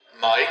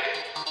Mike,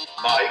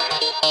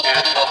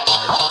 and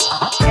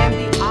Oscar. And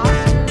the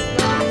Oscar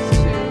goes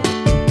to...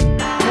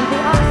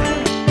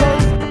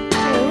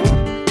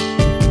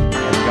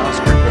 And the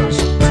Oscar goes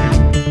to...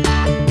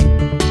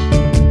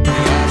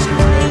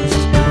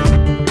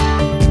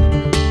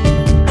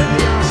 And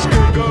the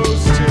Oscar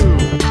goes to...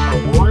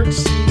 Award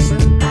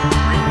season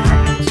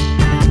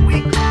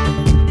weekly.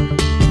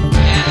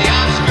 And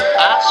the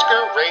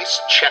Oscar race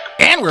check.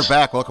 And we're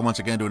back. Welcome once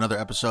again to another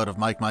episode of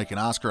Mike, and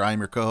Oscar. I'm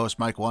your co-host,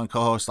 Mike, one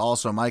co-host.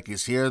 Also, Mike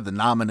is here. The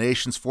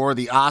nominations for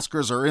the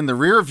Oscars are in the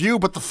rear view,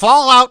 but the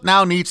fallout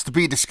now needs to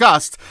be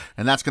discussed,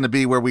 and that's going to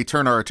be where we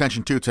turn our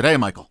attention to today,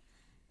 Michael.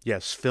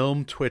 Yes,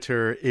 film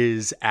Twitter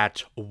is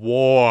at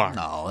war.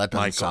 No, that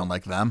doesn't sound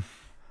like them.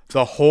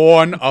 The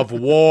horn of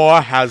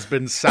war has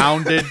been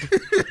sounded.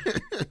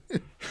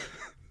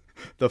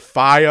 The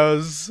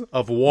fires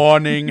of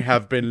warning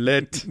have been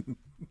lit.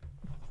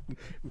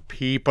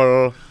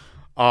 People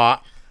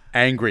are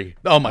angry.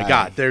 Oh my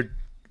God, they're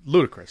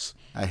ludicrous.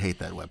 I hate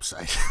that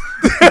website.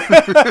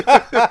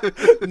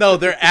 No,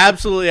 they're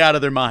absolutely out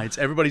of their minds.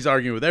 Everybody's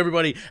arguing with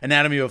everybody.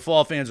 Anatomy of a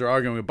Fall fans are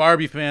arguing with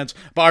Barbie fans.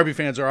 Barbie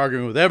fans are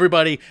arguing with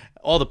everybody.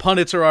 All the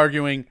pundits are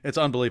arguing. It's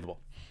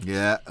unbelievable.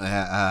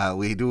 Yeah,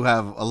 we do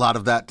have a lot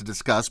of that to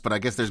discuss, but I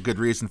guess there's good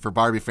reason for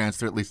Barbie fans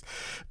to at least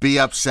be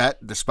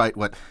upset, despite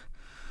what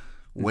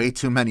way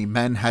too many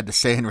men had to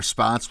say in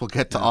response. We'll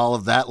get to all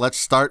of that. Let's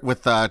start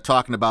with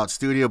talking about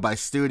studio by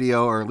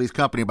studio, or at least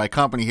company by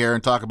company here,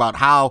 and talk about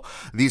how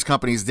these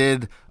companies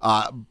did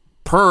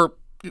per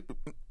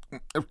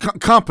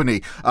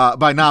company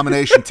by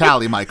nomination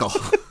tally, Michael.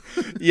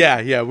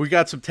 Yeah, we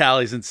got some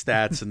tallies and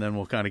stats, and then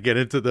we'll kind of get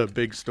into the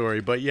big story.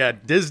 But yeah,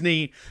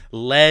 Disney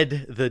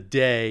led the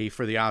day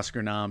for the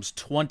Oscar noms,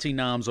 20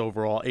 noms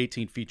overall,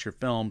 18 feature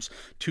films,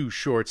 2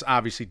 shorts.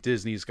 Obviously,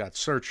 Disney's got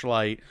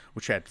Searchlight,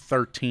 which had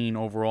 13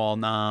 overall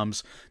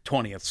noms,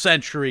 20th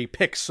Century,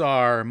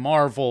 Pixar,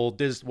 Marvel,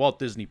 Walt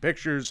Disney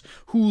Pictures,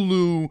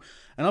 Hulu.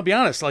 And I'll be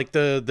honest, like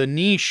the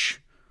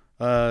niche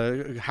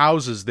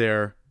houses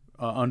there,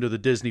 under the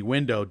Disney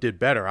window did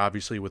better,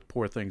 obviously, with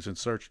Poor Things and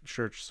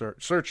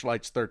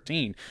Searchlight's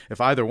 13.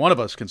 If either one of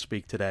us can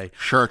speak today.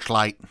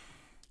 Searchlight.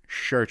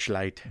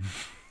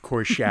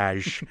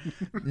 Corsage.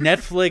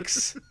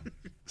 Netflix,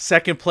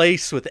 second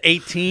place with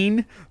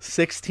 18,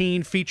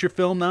 16 feature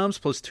film noms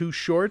plus 2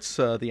 shorts,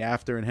 The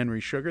After and Henry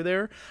Sugar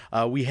there.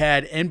 We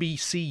had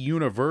NBC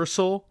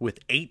Universal with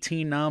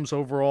 18 noms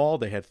overall.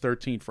 They had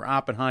 13 for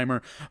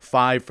Oppenheimer,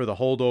 5 for The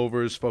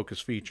Holdovers, Focus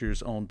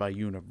Features owned by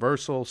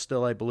Universal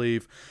still, I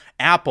believe.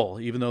 Apple,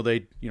 even though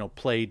they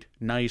played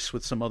nice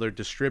with some other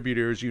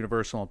distributors,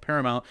 Universal and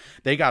Paramount,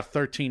 they got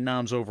 13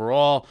 noms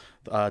overall,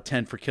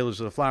 10 for Killers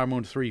of the Flower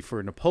Moon, 3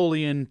 for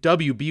Napoleon.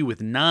 WB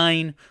with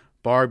 9,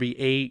 Barbie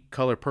 8,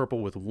 Color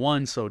Purple with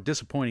 1, so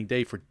disappointing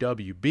day for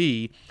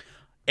WB.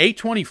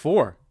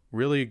 A24,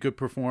 really a good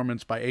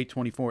performance by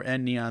A24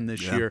 and Neon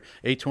this year.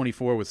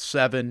 A24 with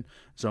 7,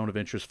 Zone of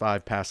Interest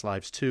 5, Past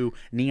Lives 2,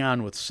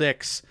 Neon with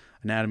 6,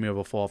 Anatomy of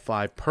a Fall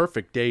 5,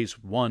 Perfect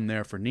Days 1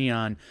 there for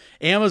Neon.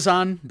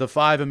 Amazon, the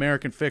 5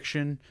 American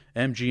Fiction,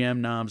 MGM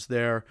noms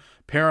there.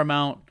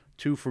 Paramount,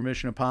 2 for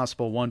Mission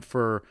Impossible, 1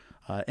 for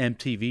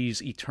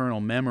MTV's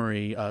Eternal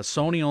Memory.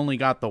 Sony only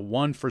got the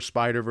 1 for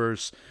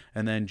Spider-Verse,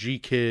 and then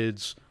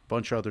G-Kids, a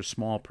bunch of other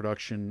small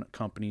production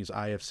companies,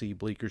 IFC,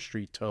 Bleecker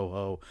Street,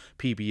 Toho,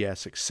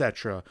 PBS,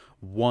 etc.,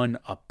 1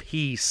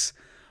 apiece.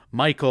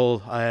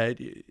 Michael,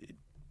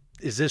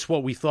 is this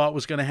what we thought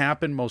was going to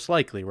happen? Most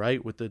likely,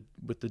 right? With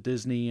the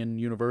Disney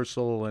and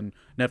Universal and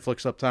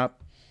Netflix up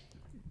top?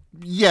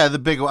 Yeah, the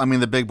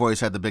big boys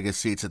had the biggest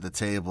seats at the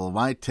table.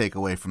 My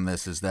takeaway from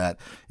this is that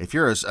if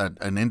you're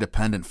an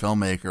independent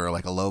filmmaker or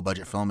like a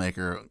low-budget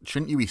filmmaker,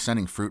 shouldn't you be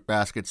sending fruit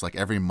baskets like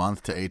every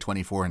month to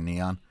A24 and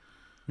Neon?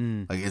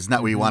 Like, isn't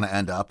that where you want to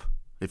end up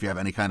if you have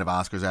any kind of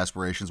Oscars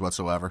aspirations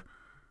whatsoever?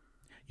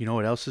 You know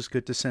what else is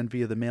good to send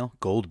via the mail?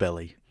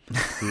 Goldbelly.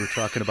 We were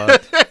talking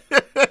about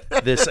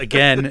this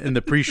again in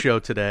the pre-show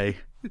today.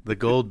 The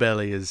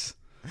Goldbelly is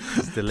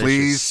delicious.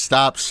 Please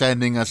stop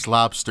sending us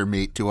lobster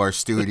meat to our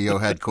studio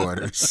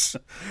headquarters.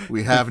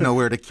 We have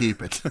nowhere to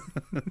keep it.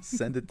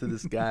 Send it to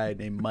this guy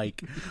named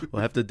Mike.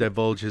 We'll have to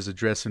divulge his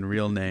address and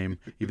real name,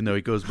 even though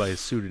he goes by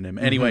his pseudonym.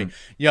 Anyway,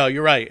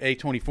 you're right.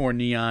 A24,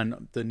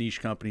 Neon, the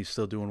niche company's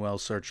still doing well.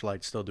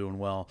 Searchlight still doing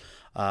well.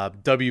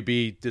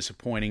 WB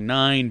disappointing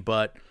 9,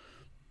 but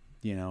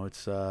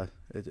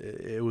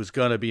it was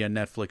gonna be a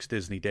Netflix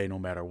Disney day no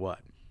matter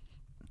what.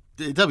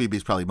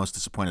 WB's probably most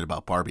disappointed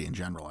about Barbie in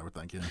general, I would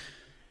think.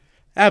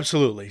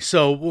 Absolutely.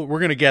 So we're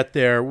going to get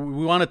there.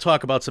 We want to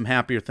talk about some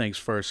happier things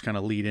first, kind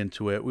of lead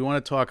into it. We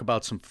want to talk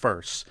about some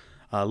firsts.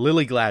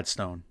 Lily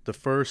Gladstone, the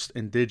first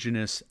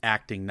Indigenous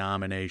acting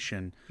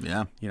nomination.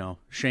 Yeah.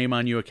 Shame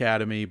on you,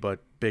 Academy,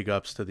 but big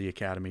ups to the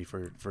Academy for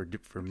making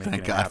it happen.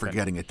 Thank God for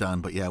getting it done,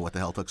 but yeah, what the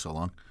hell took so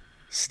long?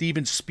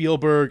 Steven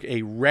Spielberg,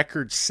 a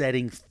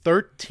record-setting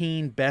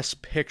 13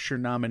 Best Picture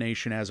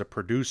nomination as a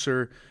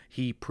producer.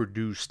 He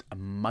produced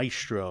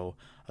Maestro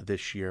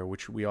this year,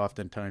 which we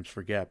oftentimes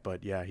forget,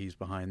 but yeah, he's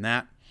behind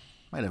that.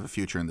 Might have a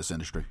future in this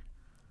industry.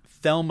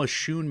 Thelma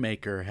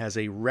Schoonmaker has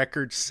a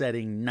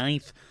record-setting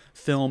 9th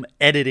film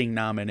editing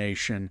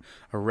nomination,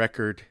 a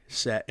record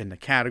set in the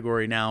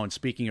category now. And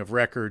speaking of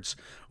records,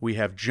 we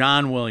have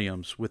John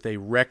Williams with a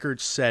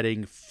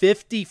record-setting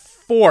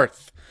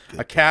 54th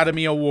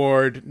Academy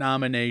Award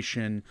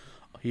nomination.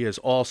 He has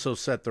also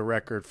set the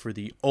record for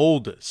the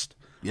oldest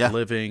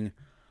living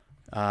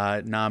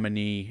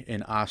nominee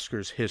in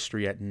Oscars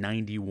history at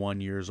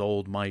 91 years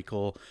old,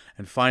 Michael.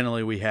 And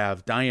finally, we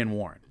have Diane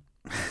Warren.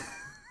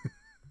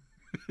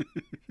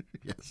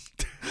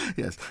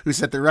 Yes, who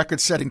set the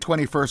record-setting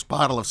 21st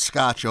bottle of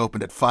scotch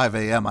opened at 5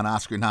 a.m. on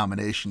Oscar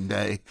nomination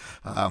day.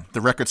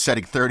 The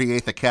record-setting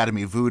 38th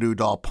Academy voodoo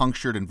doll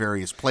punctured in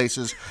various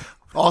places.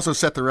 Also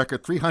set the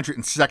record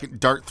 302nd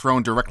dart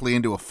thrown directly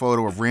into a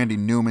photo of Randy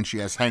Newman she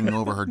has hanging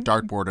over her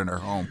dartboard in her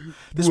home.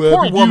 This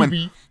poor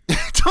woman,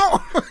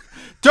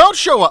 don't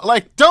show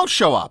up. Don't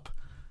show up.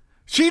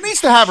 She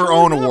needs to have her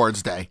own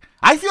awards day.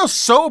 I feel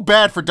so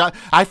bad for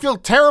I feel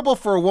terrible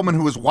for a woman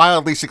who is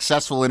wildly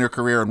successful in her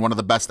career and one of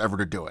the best ever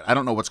to do it. I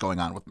don't know what's going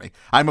on with me.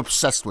 I'm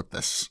obsessed with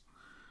this.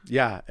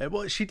 Yeah.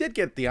 Well, she did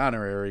get the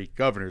honorary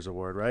governor's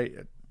award, right?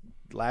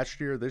 Last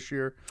year, this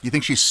year. You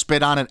think she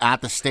spit on it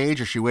at the stage,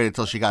 or she waited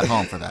till she got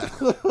home for that?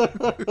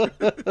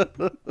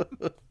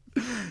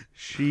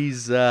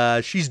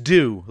 She's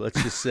due,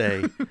 let's just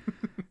say.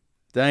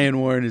 Diane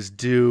Warren is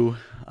due,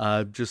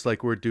 just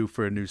like we're due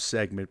for a new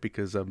segment,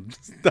 because I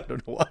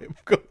don't know why I'm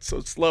going so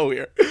slow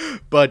here.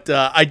 But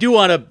I do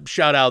want to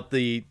shout out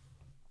the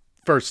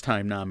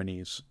first-time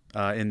nominees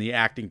in the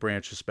acting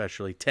branch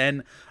especially.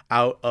 10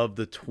 out of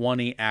the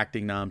 20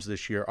 acting noms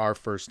this year are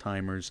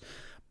first-timers.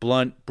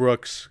 Blunt,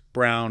 Brooks,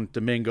 Brown,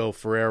 Domingo,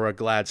 Ferreira,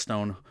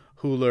 Gladstone,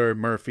 Huler,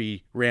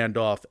 Murphy,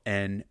 Randolph,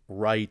 and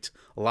Wright.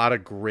 A lot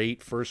of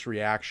great first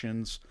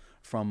reactions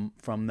from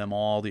them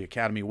all. The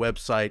Academy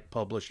website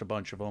published a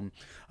bunch of them.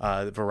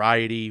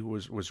 Variety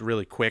was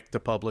really quick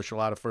to publish a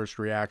lot of first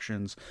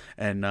reactions,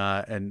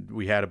 and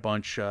we had a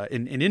bunch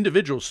in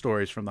individual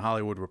stories from the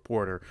Hollywood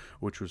Reporter,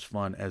 which was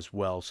fun as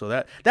well. So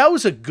that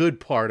was a good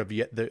part of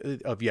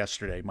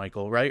yesterday,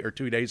 Michael, right? Or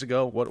 2 days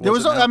ago. What there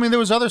was was? There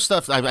was other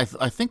stuff. I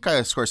think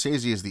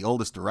Scorsese is the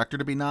oldest director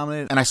to be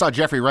nominated, and I saw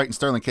Jeffrey Wright and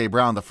Sterling K.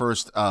 Brown, the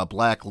first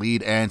black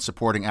lead and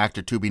supporting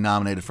actor to be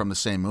nominated from the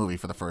same movie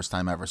for the first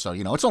time ever. So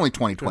it's only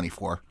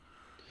 2024.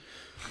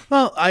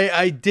 Well,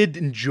 I did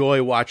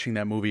enjoy watching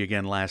that movie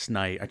again last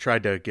night. I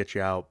tried to get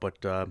you out,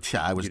 but I was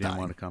you didn't dying.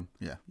 want to come.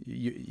 Yeah,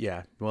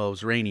 yeah. Well, it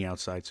was rainy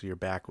outside, so your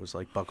back was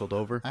like buckled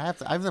over. I have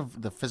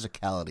the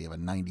physicality of a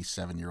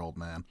 97-year-old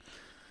man.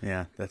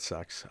 Yeah, that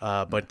sucks.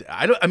 But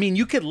I don't. I mean,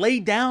 you could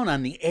lay down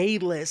on the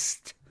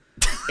A-list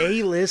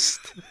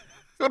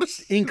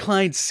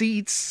inclined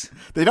seats.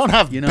 They don't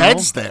have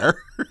beds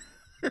there.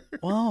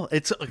 Well,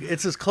 it's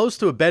as close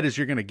to a bed as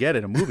you're going to get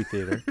at a movie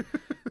theater.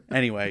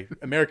 Anyway,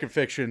 American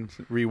Fiction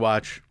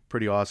rewatch,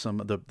 pretty awesome.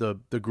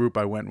 The group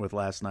I went with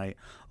last night,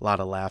 a lot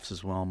of laughs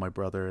as well. My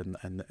brother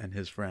and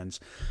his friends.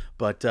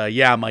 But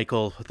yeah,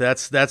 Michael,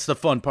 that's the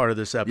fun part of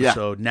this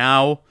episode. Yeah.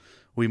 Now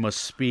we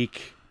must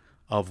speak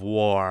of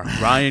war.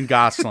 Ryan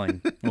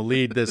Gosling will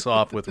lead this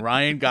off with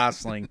Ryan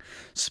Gosling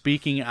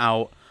speaking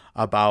out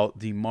about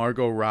the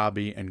Margot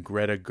Robbie and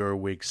Greta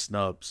Gerwig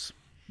snubs.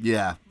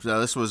 Yeah,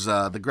 so this was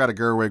the Greta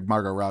Gerwig,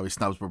 Margot Robbie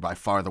snubs were by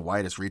far the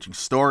widest reaching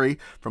story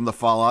from the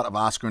fallout of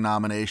Oscar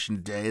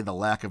nomination day. The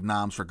lack of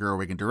noms for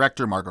Gerwig and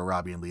director, Margot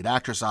Robbie and lead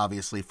actress,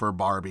 obviously, for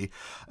Barbie.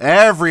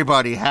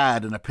 Everybody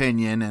had an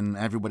opinion, and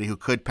everybody who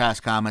could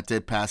pass comment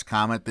did pass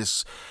comment.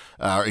 This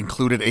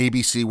included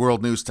ABC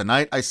World News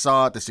Tonight, I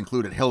saw it. This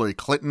included Hillary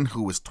Clinton,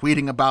 who was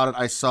tweeting about it,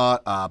 I saw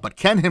it. But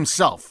Ken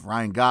himself,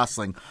 Ryan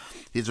Gosling,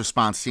 his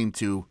response seemed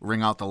to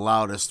ring out the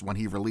loudest when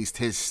he released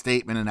his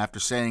statement, and after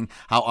saying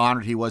how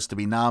honored he was to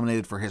be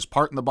nominated for his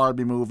part in the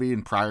Barbie movie,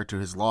 and prior to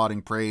his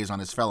lauding praise on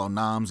his fellow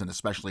noms, and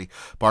especially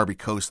Barbie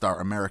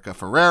co-star America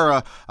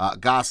Ferrera,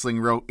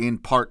 Gosling wrote in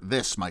part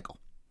this, Michael.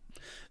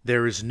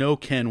 There is no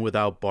Ken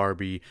without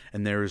Barbie,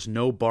 and there is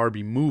no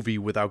Barbie movie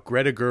without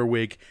Greta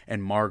Gerwig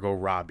and Margot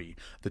Robbie,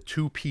 the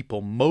two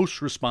people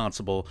most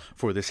responsible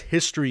for this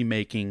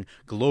history-making,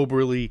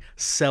 globally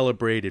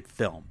celebrated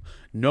film.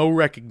 No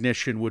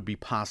recognition would be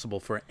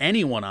possible for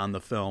anyone on the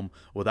film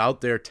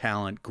without their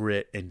talent,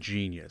 grit, and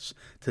genius.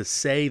 To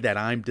say that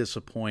I'm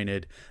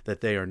disappointed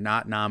that they are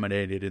not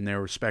nominated in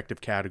their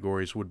respective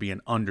categories would be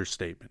an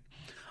understatement.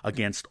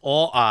 Against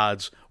all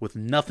odds, with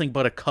nothing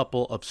but a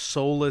couple of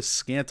soulless,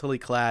 scantily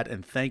clad,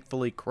 and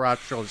thankfully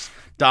crotchless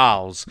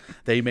dolls,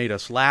 they made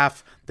us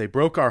laugh, they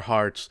broke our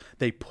hearts,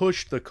 they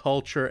pushed the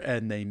culture,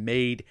 and they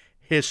made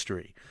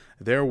history.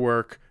 Their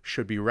work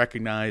should be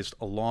recognized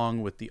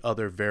along with the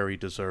other very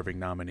deserving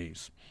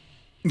nominees.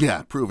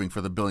 Yeah, proving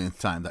for the billionth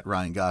time that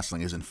Ryan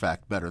Gosling is in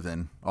fact better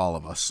than all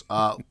of us.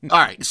 All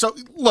right, so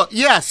look,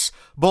 yes,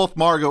 both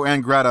Margot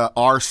and Greta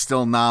are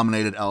still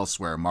nominated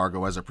elsewhere.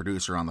 Margot as a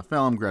producer on the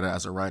film, Greta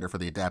as a writer for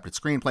the adapted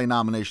screenplay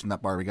nomination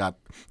that Barbie got.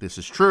 This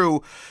is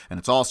true, and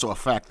it's also a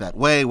fact that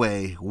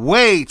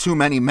way too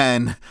many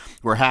men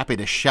were happy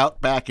to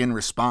shout back in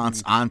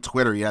response on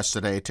Twitter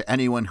yesterday to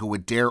anyone who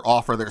would dare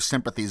offer their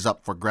sympathies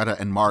up for Greta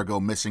and Margot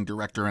missing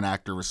director and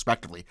actor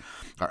respectively,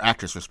 or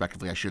actress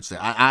respectively, I should say.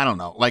 I don't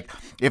know, like.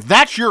 If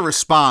that's your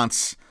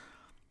response,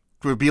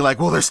 it would be like,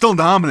 well, they're still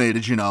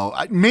nominated, you know.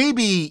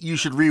 Maybe you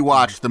should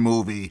rewatch the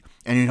movie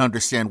and you'd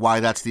understand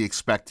why that's the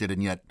expected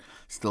and yet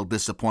still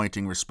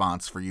disappointing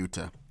response for you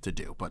to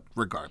do. But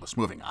regardless,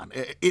 moving on.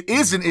 It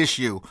is an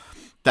issue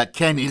that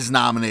Ken is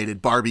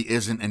nominated, Barbie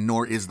isn't, and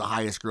nor is the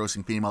highest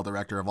grossing female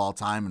director of all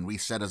time. And we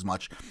said as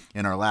much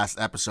in our last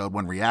episode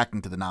when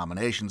reacting to the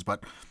nominations,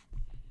 but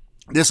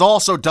this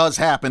also does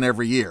happen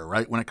every year,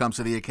 right? When it comes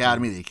to the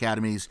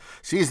Academies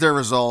sees their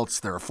results.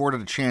 They're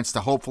afforded a chance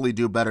to hopefully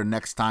do better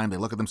next time. They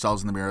look at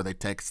themselves in the mirror. They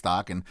take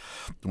stock. And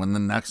when the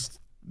next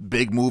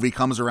big movie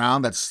comes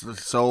around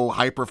that's so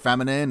hyper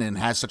feminine and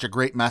has such a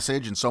great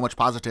message and so much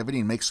positivity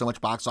and makes so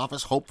much box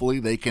office, hopefully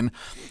they can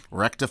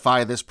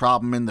rectify this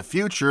problem in the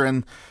future.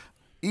 And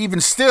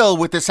even still,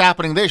 with this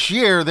happening this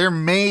year, there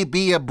may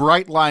be a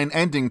bright line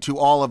ending to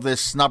all of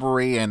this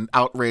snubbery and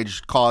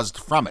outrage caused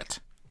from it.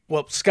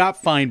 Well, Scott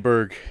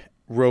Feinberg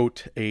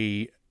wrote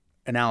a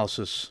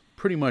analysis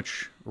pretty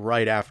much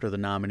right after the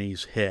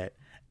nominees hit,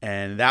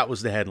 and that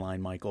was the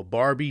headline, Michael.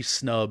 Barbie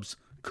snubs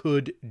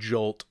could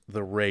jolt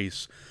the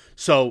race.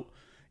 So,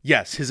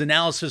 yes, his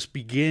analysis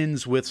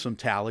begins with some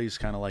tallies,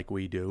 kind of like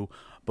we do,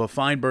 but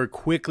Feinberg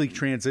quickly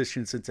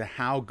transitions into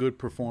how good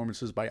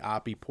performances by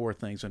Oppy, Poor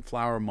Things, and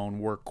Flower Moon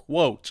were,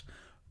 quote,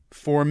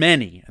 for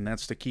many, and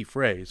that's the key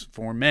phrase,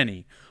 for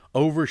many,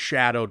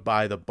 overshadowed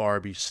by the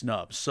Barbie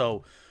snubs.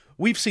 So,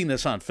 we've seen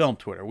this on film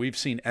Twitter. We've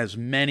seen as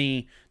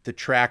many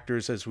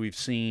detractors as we've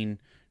seen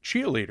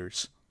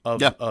cheerleaders of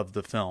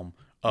the film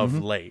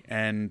of late.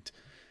 And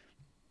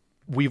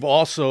we've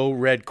also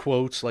read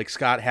quotes like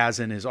Scott has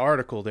in his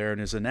article there in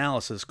his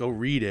analysis. Go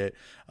read it.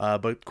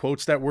 But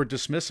quotes that were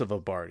dismissive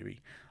of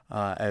Barbie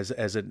as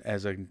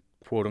a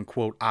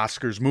quote-unquote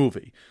Oscars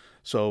movie.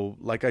 So,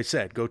 like I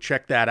said, go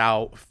check that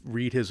out,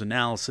 read his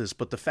analysis.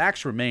 But the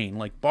facts remain.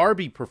 Like,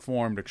 Barbie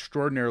performed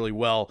extraordinarily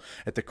well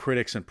at the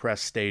critics and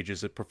press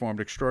stages. It performed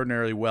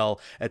extraordinarily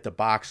well at the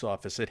box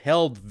office. It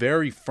held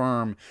very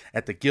firm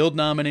at the Guild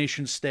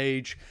nomination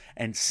stage.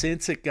 And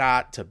since it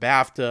got to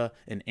BAFTA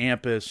and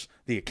EMMYS,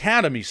 the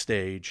Academy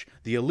stage,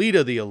 the elite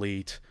of the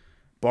elite,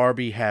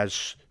 Barbie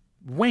has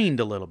waned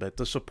a little bit.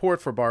 The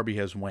support for Barbie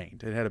has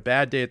waned. It had a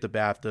bad day at the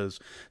BAFTAs.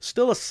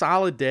 Still a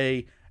solid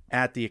day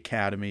at the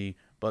Academy,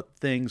 but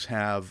things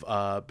have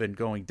been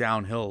going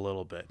downhill a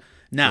little bit.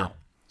 Now,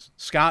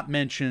 Scott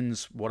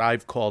mentions what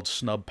I've called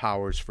snub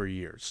powers for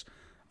years.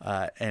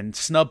 And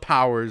snub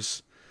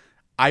powers,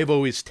 I've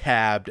always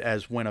tabbed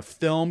as when a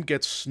film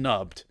gets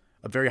snubbed,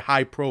 a very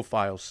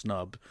high-profile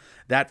snub,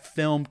 that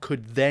film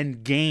could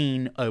then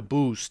gain a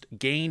boost,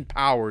 gain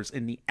powers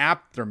in the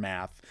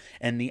aftermath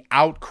and the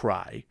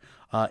outcry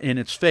in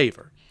its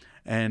favor.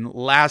 And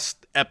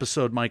last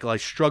episode, Michael, I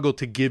struggled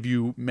to give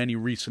you many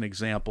recent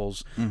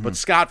examples, but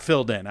Scott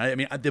filled in. I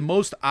mean, the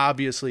most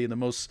obviously and the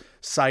most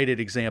cited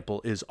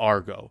example is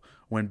Argo,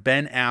 when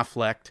Ben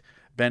Affleck,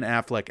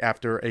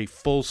 after a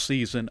full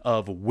season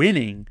of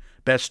winning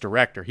Best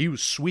Director, he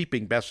was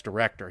sweeping Best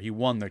Director. He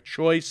won the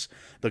Choice,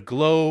 the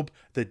Globe,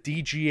 the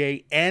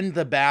DGA, and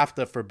the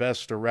BAFTA for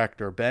Best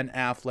Director. Ben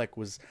Affleck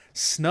was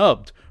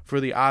snubbed for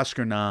the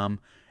Oscar nom,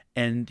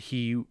 and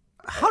he...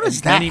 How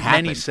does that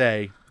happen?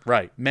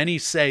 Many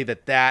say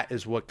that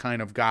is what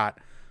kind of got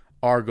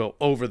Argo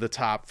over the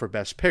top for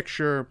Best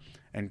Picture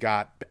and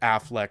got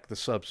Affleck the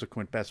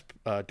subsequent Best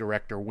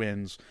Director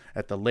wins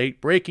at the late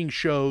breaking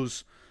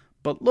shows.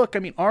 But look, I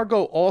mean,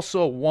 Argo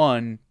also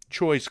won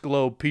Choice,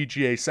 Globe,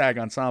 PGA, SAG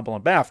Ensemble,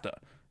 and BAFTA.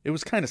 It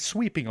was kind of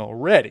sweeping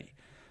already.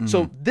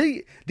 So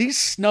these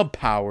snub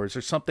powers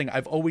are something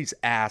I've always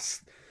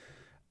asked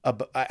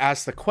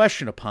the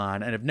question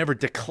upon and have never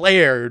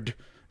declared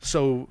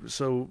so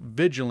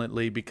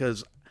vigilantly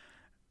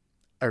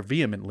or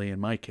vehemently in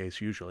my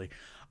case, usually.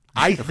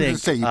 I think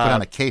say you put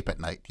on a cape at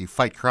night. You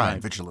fight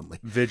crime vigilantly.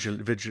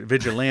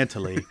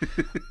 Vigilantly.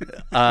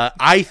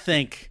 I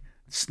think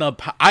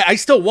I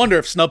still wonder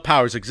if snub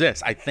powers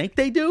exist. I think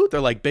they do. They're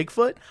like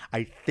Bigfoot.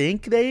 I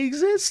think they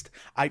exist.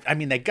 I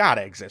mean, they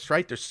gotta exist,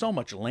 right? There's so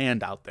much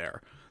land out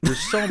there.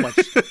 There's so much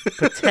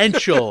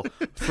potential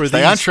for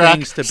these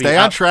things to be. Stay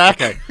on track.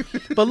 Okay.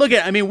 But look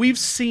we've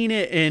seen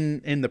it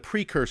in the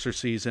precursor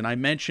season. I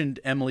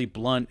mentioned Emily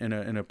Blunt in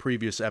a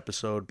previous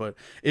episode, but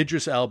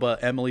Idris Elba,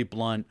 Emily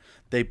Blunt,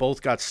 they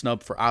both got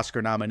snubbed for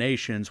Oscar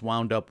nominations,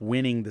 wound up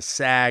winning the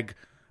SAG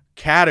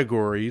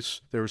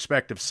categories, their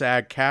respective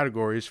SAG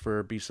categories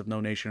for Beasts of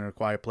No Nation and A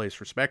Quiet Place,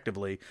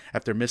 respectively,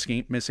 after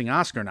missing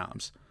Oscar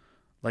noms.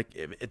 Like,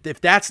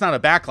 if that's not a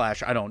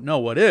backlash, I don't know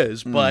what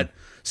is. But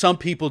some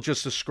people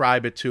just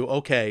ascribe it to,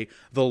 okay,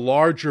 the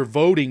larger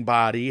voting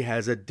body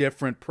has a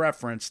different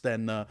preference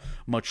than the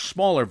much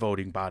smaller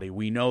voting body.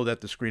 We know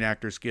that the Screen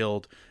Actors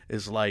Guild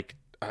is like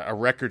a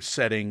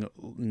record-setting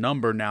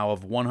number now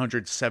of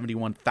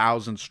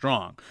 171,000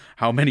 strong.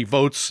 How many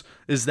votes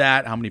is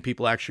that? How many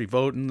people actually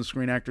vote in the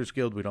Screen Actors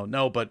Guild? We don't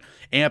know. But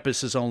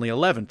EMMYS is only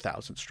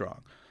 11,000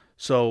 strong.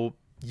 So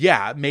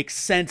yeah, it makes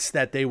sense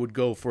that they would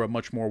go for a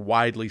much more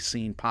widely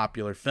seen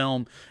popular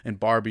film, and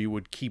Barbie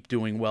would keep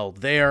doing well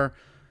there.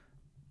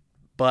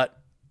 But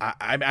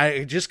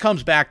it just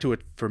comes back to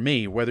it for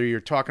me, whether you're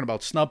talking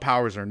about snub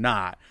powers or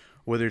not,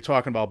 whether you're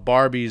talking about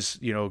Barbie's,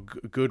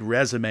 good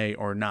resume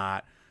or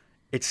not,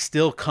 it's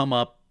still come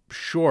up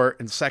short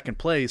in second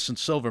place and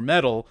silver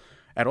medal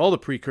at all the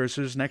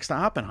precursors next to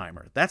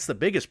Oppenheimer. That's the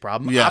biggest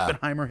problem. Yeah.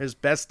 Oppenheimer has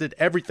bested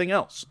everything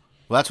else.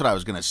 Well, that's what I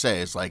was going to say.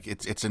 Is like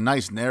it's a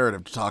nice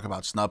narrative to talk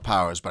about snub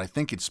powers, but I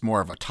think it's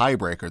more of a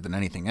tiebreaker than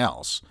anything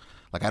else.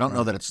 Like, I don't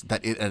know that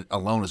it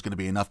alone is going to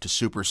be enough to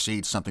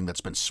supersede something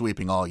that's been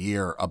sweeping all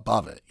year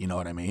above it. You know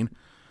what I mean?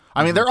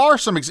 I mean, there are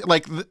some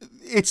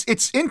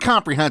it's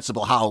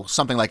incomprehensible how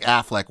something like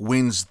Affleck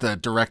wins the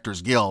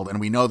Directors Guild, and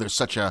we know there's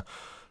such a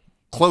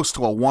close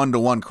to a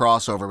 1-to-1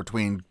 crossover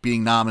between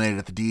being nominated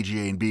at the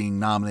DGA and being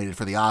nominated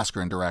for the Oscar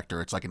and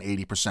director. It's like an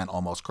 80%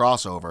 almost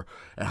crossover.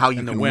 And how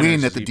you can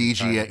win at the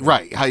DGA,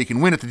 right? How you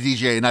can win at the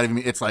DGA and not even,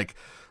 it's like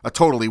a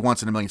totally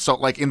once in a million. So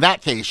like in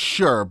that case,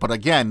 sure. But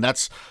again,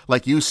 that's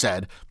like you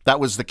said, that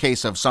was the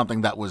case of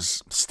something that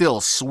was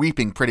still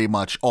sweeping pretty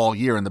much all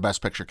year in the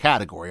Best Picture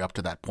category up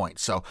to that point.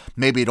 So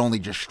maybe it only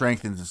just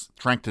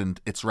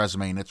strengthened its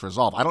resume and its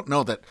resolve. I don't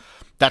know that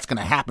that's going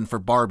to happen for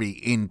Barbie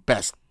in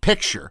Best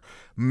Picture.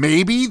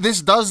 Maybe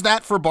this does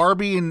that for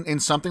Barbie in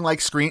something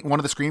like one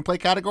of the screenplay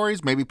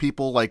categories. Maybe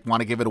people like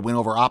want to give it a win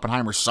over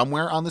Oppenheimer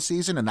somewhere on the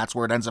season, and that's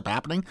where it ends up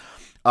happening.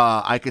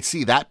 I could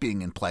see that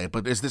being in play,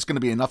 but is this going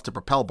to be enough to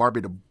propel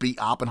Barbie to beat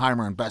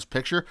Oppenheimer in Best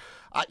Picture?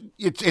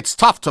 It's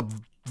tough to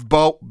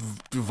vote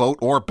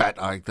or bet.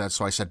 That's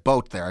why I said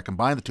boat there. I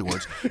combined the two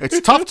words.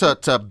 It's tough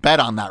to bet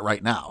on that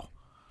right now.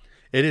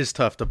 It is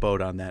tough to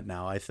vote on that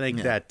now. I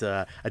think that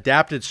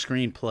adapted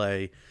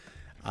screenplay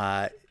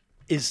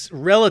is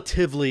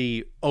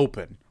relatively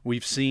open.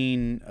 We've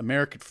seen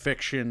American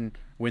Fiction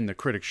win the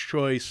Critics'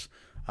 Choice.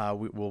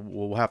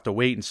 We'll have to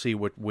wait and see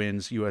what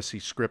wins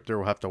USC Scripter.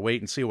 We'll have to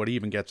wait and see what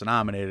even gets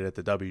nominated at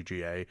the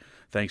WGA.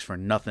 Thanks for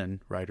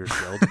nothing, Writers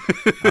Guild.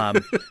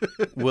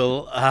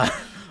 We'll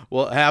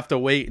have to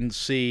wait and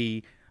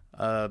see.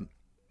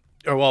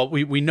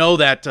 We know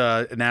that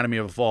Anatomy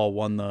of a Fall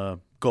won the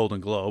Golden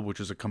Globe,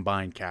 which is a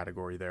combined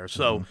category there.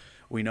 So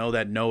we know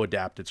that no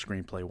adapted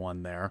screenplay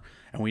won there.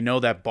 And we know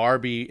that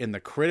Barbie in the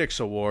Critics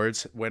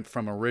Awards went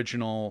from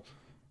original,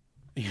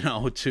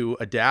 to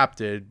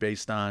adapted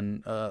based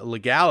on a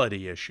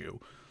legality issue.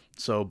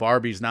 So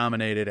Barbie's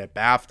nominated at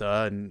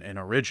BAFTA and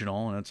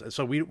original. And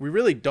so we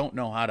really don't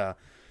know how to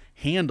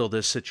handle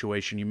this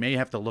situation. You may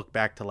have to look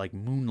back to like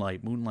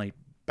Moonlight. Moonlight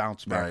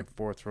bounced back and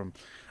forth from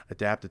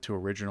adapted to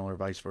original or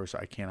vice versa.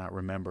 I cannot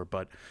remember.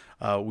 But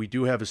we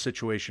do have a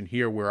situation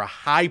here where a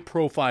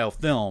high-profile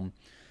film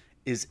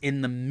is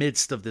in the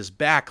midst of this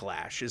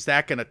backlash. Is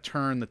that going to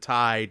turn the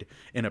tide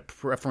in a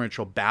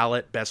preferential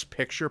ballot Best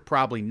Picture?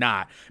 Probably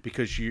not,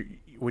 because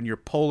when you're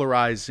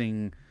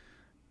polarizing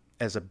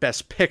as a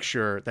Best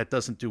Picture, that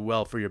doesn't do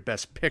well for your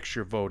Best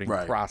Picture voting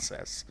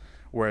process.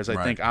 Whereas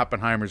I think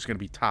Oppenheimer is going to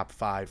be top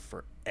 5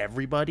 for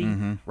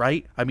everybody,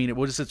 right? I mean,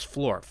 what is its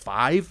floor?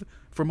 5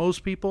 for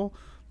most people?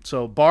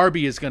 So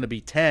Barbie is going to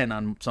be 10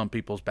 on some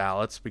people's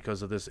ballots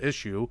because of this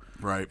issue.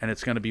 Right. And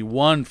it's going to be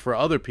 1 for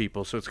other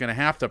people. So it's going to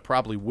have to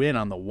probably win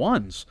on the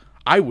ones,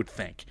 I would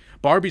think.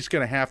 Barbie's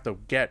going to have to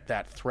get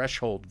that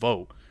threshold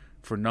vote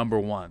for number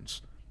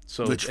ones.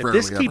 So which if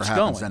this keeps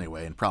happens going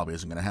anyway, and probably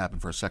isn't going to happen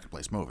for a second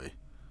place movie.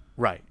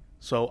 Right.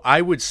 So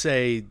I would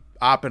say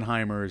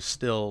Oppenheimer is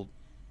still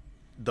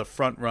the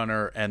front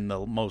runner and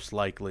the most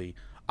likely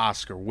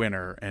Oscar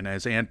winner. And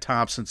as Ann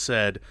Thompson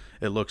said,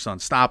 it looks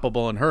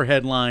unstoppable in her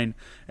headline.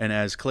 And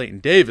as Clayton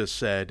Davis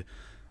said,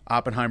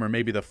 Oppenheimer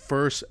may be the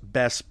first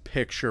Best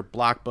Picture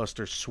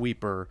blockbuster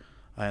sweeper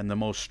and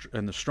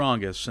the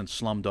strongest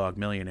since Slumdog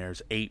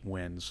Millionaire's 8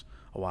 wins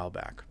a while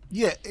back.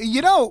 Yeah,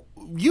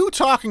 you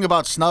talking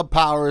about snub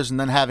powers and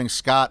then having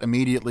Scott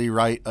immediately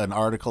write an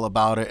article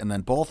about it, and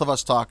then both of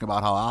us talking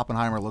about how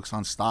Oppenheimer looks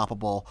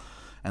unstoppable.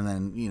 And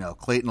then,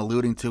 Clayton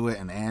alluding to it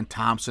and Ann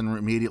Thompson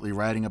immediately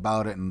writing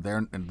about it and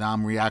their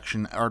NOM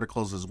reaction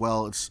articles as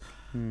well.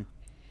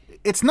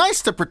 It's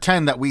nice to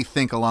pretend that we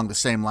think along the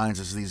same lines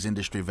as these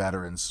industry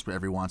veterans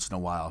every once in a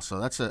while. So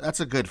that's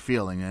a good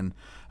feeling. And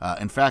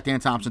in fact, Ann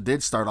Thompson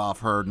did start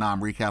off her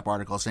NOM recap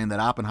article saying that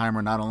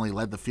Oppenheimer not only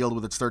led the field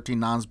with its 13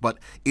 noms, but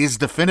is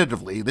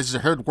definitively, this is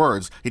her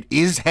words, it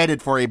is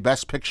headed for a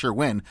Best Picture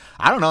win.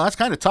 I don't know. That's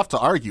kind of tough to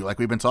argue like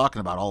we've been talking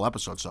about all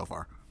episode so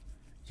far.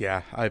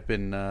 Yeah, I've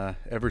been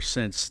ever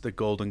since the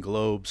Golden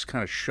Globes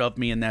kind of shoved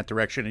me in that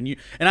direction,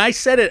 and I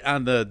said it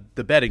on the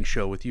betting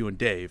show with you and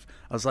Dave.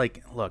 I was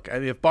like, look, I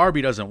mean, if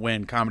Barbie doesn't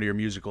win comedy or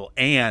musical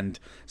and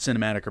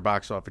cinematic or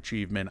box office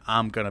achievement,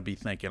 I'm gonna be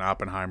thinking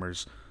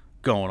Oppenheimer's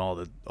going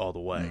all the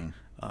way,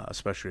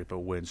 especially if it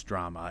wins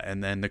drama.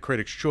 And then the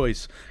Critics'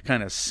 Choice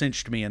kind of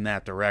cinched me in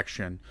that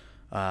direction,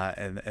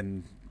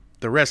 and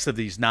the rest of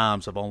these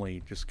noms have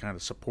only just kind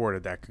of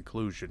supported that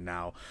conclusion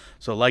now.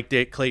 So like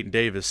Clayton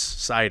Davis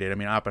cited, I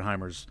mean,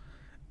 Oppenheimer's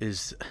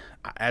is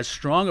as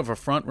strong of a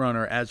front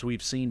runner as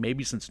we've seen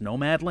maybe since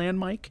Nomadland,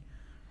 Mike.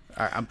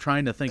 I'm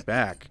trying to think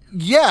back.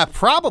 Yeah,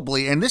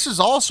 probably. And this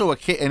is also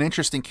an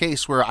interesting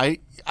case where I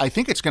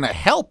think it's going to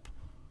help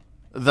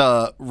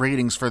the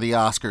ratings for the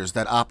Oscars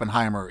that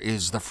Oppenheimer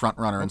is the front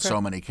runner in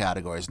so many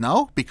categories.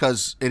 No?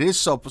 Because it is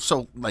so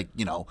like,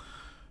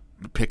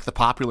 pick the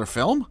popular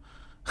film.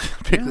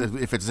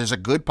 If there's a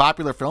good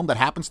popular film that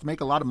happens to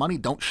make a lot of money,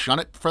 don't shun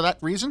it for that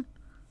reason.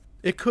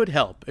 It could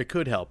help.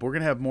 We're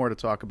going to have more to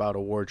talk about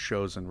award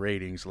shows and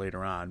ratings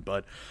later on,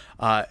 but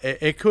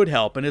it could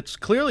help. And it's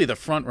clearly the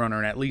front runner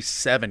in at least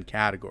 7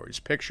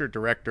 categories: picture,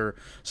 director,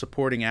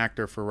 supporting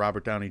actor for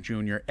Robert Downey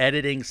Jr.,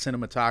 editing,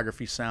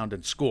 cinematography, sound,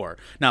 and score.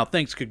 Now,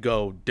 things could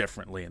go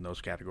differently in those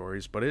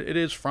categories, but it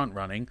is front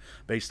running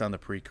based on the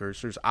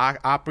precursors.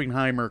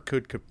 Oppenheimer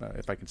could,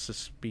 if I can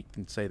speak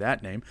and say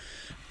that name,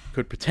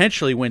 could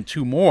potentially win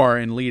 2 more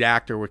in lead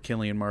actor with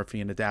Cillian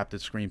Murphy and adapted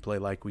screenplay,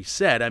 like we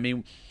said. I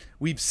mean,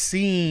 we've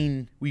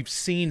seen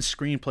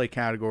screenplay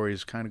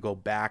categories kind of go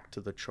back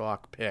to the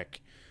chalk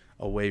pick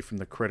away from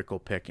the critical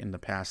pick in the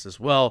past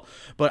as well.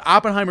 But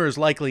Oppenheimer is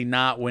likely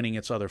not winning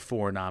its other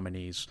 4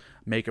 nominees: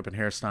 makeup and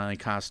hairstyling,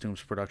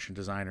 costumes, production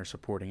designer,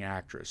 supporting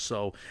actress.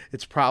 So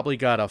it's probably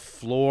got a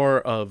floor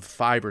of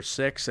 5 or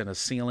 6 and a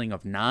ceiling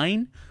of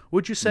 9,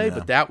 would you say? Yeah.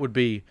 But that would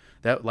be,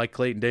 that, like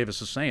Clayton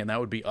Davis is saying, that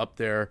would be up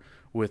there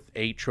with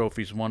 8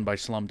 trophies won by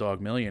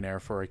Slumdog Millionaire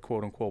for a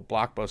quote-unquote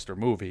blockbuster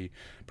movie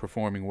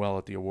performing well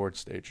at the award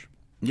stage.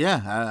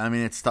 Yeah, I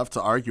mean, it's tough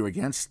to argue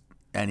against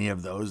any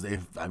of those.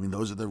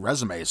 Those are the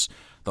resumes.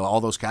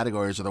 All those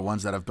categories are the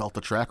ones that have built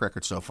the track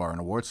record so far in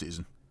award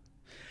season.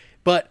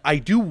 But I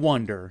do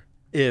wonder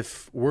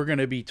if we're going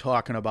to be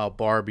talking about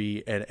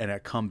Barbie and a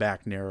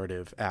comeback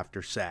narrative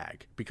after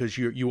SAG, because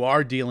you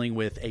are dealing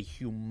with a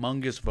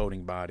humongous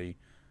voting body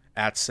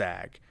at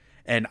SAG,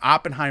 and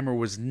Oppenheimer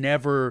was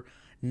never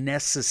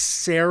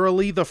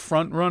necessarily the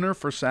front runner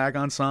for SAG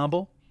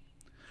Ensemble,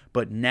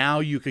 but now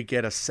you could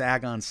get a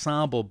SAG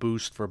Ensemble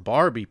boost for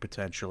Barbie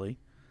potentially.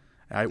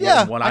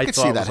 What I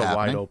thought was a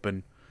wide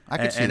open.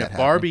 And if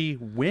Barbie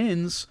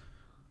wins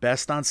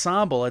Best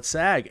Ensemble at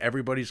SAG,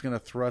 everybody's going to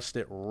thrust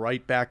it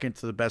right back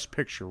into the Best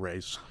Picture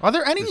race. Are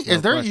there any? You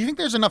think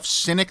there's enough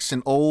cynics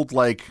and old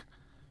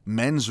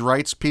men's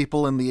rights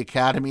people in the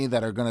Academy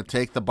that are going to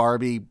take the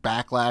Barbie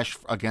backlash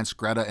against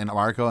Greta and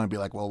Margot and be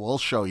like, well, we'll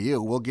show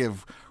you. We'll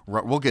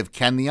give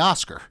Ken the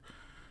Oscar.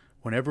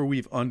 Whenever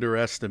we've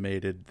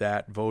underestimated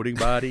that voting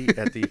body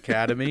at the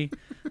Academy,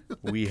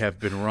 we have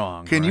been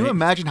wrong. Can you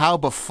imagine how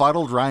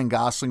befuddled Ryan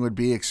Gosling would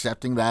be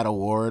accepting that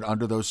award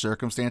under those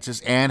circumstances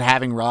and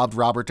having robbed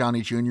Robert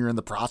Downey Jr. in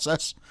the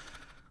process?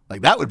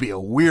 That would be a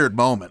weird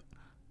moment.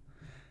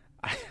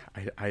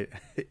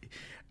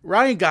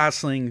 Ryan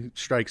Gosling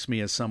strikes me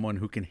as someone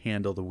who can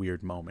handle the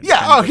weird moment.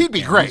 Yeah, he'd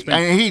be great.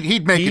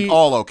 He'd make it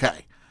all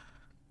okay.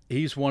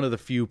 He's one of the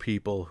few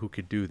people who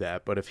could do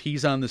that. But if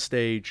he's on the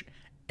stage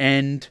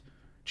and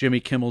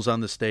Jimmy Kimmel's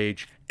on the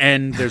stage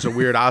and there's a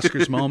weird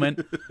Oscars moment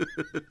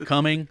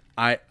coming,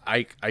 I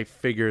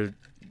figure,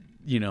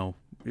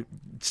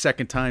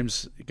 second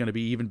time's going to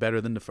be even better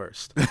than the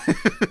first.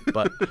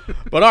 But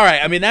all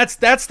right, I mean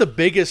that's the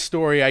biggest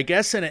story, I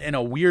guess. In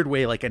a weird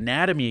way,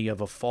 Anatomy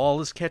of a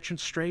Fall is catching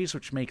strays,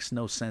 which makes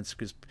no sense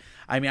because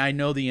I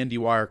know the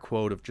IndieWire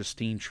quote of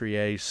Justine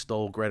Triet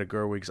stole Greta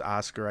Gerwig's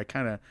Oscar. I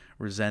kind of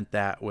resent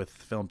that with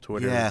film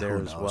Twitter there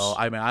as well.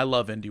 I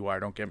love IndieWire,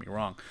 don't get me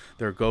wrong.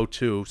 Their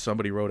go-to,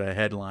 somebody wrote a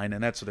headline,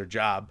 and that's their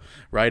job.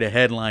 Write a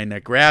headline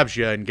that grabs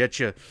you and get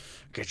your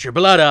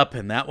blood up,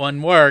 and that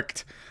one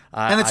worked.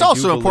 And it's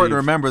also important to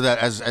remember that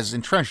as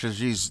entrenched as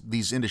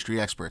these industry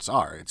experts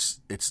are,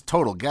 it's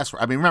total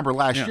guesswork. Remember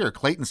last year,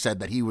 Clayton said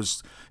that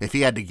if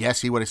he had to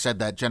guess, he would have said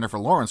that Jennifer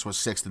Lawrence was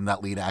 6th in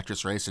that lead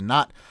actress race and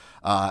not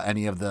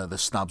any of the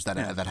snubs that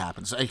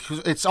happens.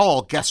 It's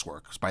all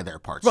guesswork by their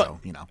part. But,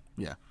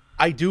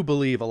 I do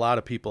believe a lot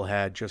of people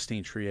had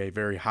Justine Triet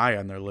very high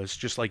on their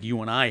list, just like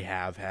you and I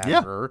have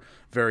had her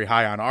very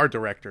high on our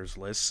director's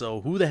list.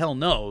 So who the hell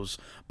knows?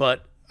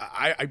 But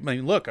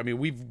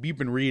we've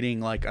been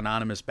reading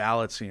anonymous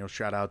ballots.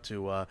 Shout out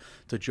to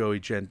Joey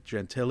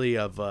Gentili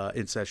of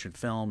In Session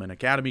Film and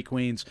Academy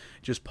Queens.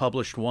 Just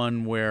published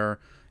one where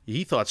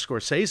he thought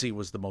Scorsese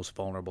was the most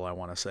vulnerable, I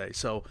want to say.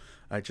 So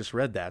I just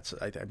read that. So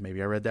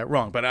maybe I read that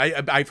wrong, but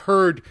I've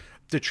heard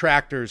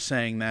detractors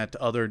saying that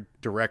other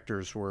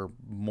directors were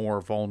more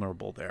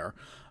vulnerable there.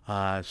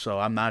 So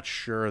I'm not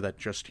sure that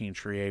Justine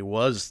Triet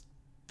was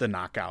the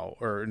knockout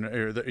or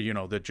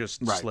the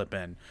just slip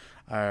in.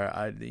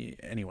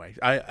 Anyway,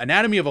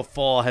 Anatomy of a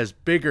Fall has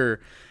bigger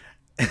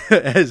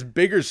has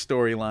bigger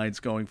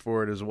storylines going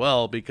forward as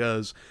well,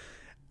 because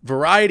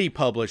Variety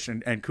published,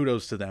 and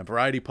kudos to them,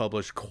 Variety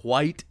published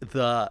quite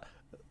the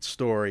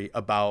story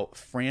about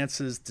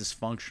France's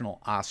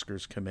dysfunctional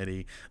Oscars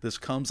committee. This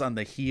comes on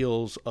the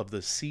heels of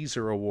the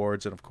Caesar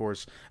Awards, and of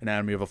course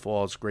Anatomy of a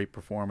Fall's great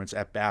performance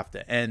at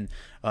BAFTA and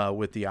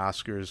with the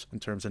Oscars in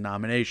terms of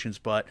nominations.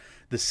 But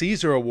the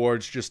Caesar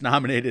Awards just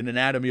nominated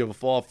Anatomy of a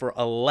Fall for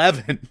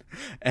 11,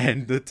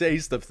 and The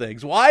Taste of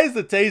Things. Why is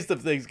The Taste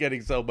of Things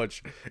getting so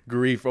much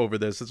grief over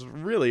this? It's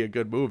really a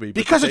good movie.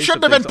 Because it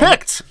shouldn't have been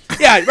picked.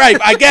 Yeah, right.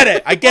 I get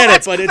it.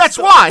 But that's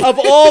why. Of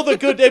all the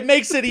good, it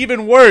makes it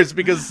even worse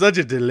because it's such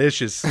a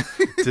delicious,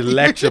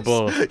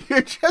 delectable.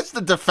 You're just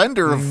a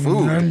defender of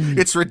food.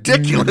 It's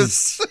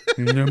ridiculous.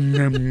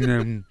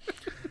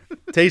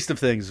 Taste of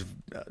Things,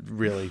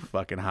 really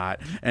fucking hot.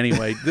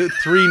 Anyway, the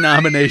 3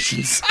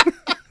 nominations.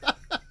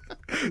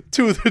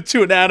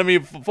 to Anatomy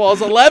of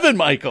Falls 11,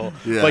 Michael.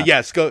 Yeah. But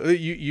yes, go.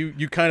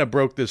 You kind of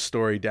broke this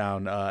story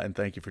down, and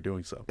thank you for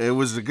doing so. It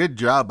was a good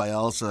job by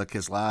Elsa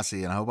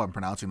Kislasi, and I hope I'm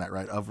pronouncing that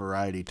right, of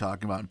Variety,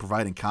 talking about and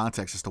providing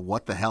context as to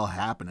what the hell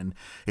happened. And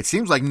it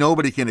seems like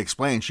nobody can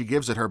explain. She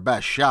gives it her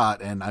best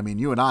shot, and I mean,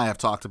 you and I have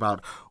talked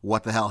about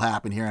what the hell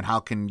happened here and how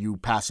can you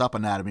pass up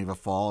Anatomy of a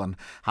Fall, and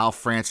how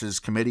France's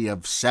committee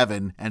of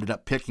 7 ended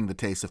up picking The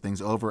Taste of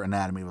Things over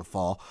Anatomy of a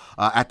Fall.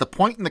 At the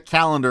point in the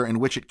calendar in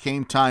which it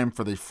came time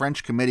for the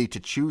French committee to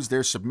choose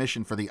their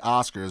submission for the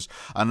Oscars,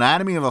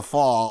 Anatomy of a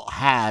Fall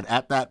had,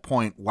 at that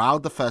point,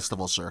 wowed the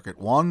festival circuit,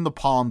 won the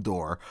Palme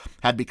d'Or,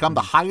 had become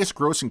the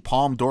highest-grossing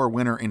Palme d'Or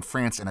winner in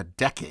France in a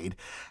decade,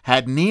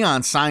 had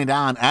Neon signed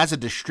on as a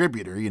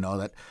distributor, you know,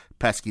 that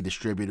pesky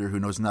distributor who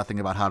knows nothing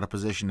about how to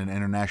position an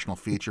international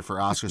feature for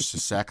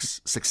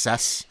Oscars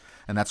success.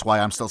 And that's why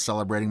I'm still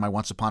celebrating my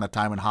Once Upon a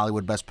Time in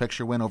Hollywood Best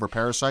Picture win over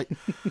Parasite.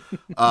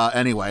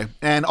 Anyway,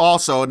 and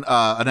also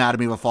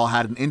Anatomy of a Fall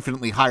had an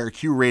infinitely higher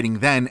Q rating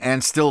then,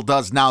 and still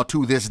does now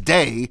to this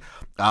day,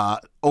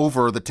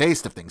 over The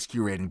Taste of Things.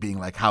 Q rating being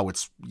like how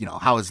it's, you know,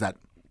 how is that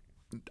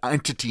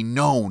entity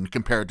known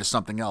compared to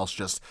something else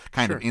just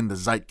kind of in the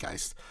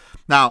zeitgeist.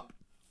 Now,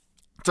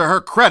 to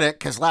her credit,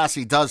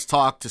 Kislasi does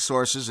talk to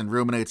sources and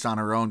ruminates on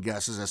her own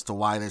guesses as to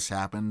why this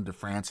happened to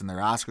France and their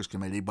Oscars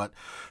committee. But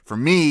for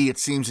me, it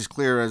seems as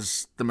clear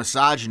as the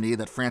misogyny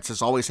that France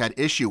has always had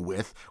issue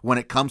with when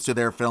it comes to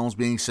their films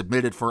being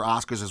submitted for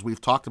Oscars, as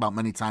we've talked about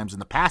many times in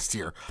the past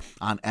here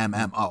on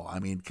MMO. I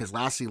mean,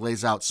 Kislasi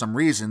lays out some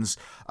reasons.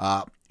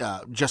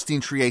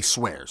 Justine Triet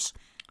swears.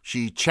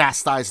 She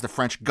chastised the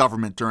French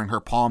government during her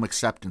Palme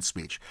acceptance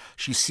speech.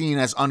 She's seen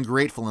as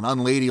ungrateful and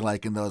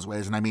unladylike in those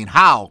ways. And I mean,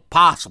 how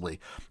possibly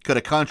could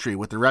a country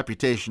with the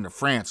reputation of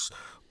France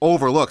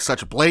overlook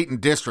such blatant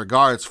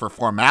disregards for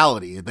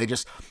formality?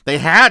 They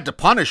had to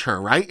punish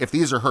her, right? If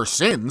these are her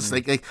sins,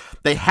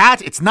 they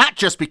had. It's not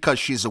just because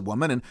she's a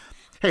woman. And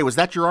hey, was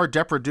that Gerard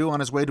Depardieu on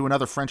his way to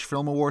another French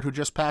Film Award who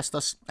just passed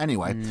us?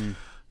 Anyway,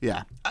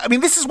 yeah. I mean,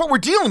 this is what we're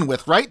dealing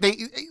with, right?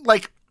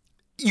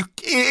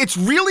 It's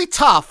really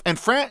tough, and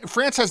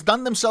France has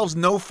done themselves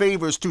no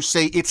favors to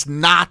say it's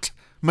not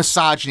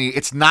misogyny.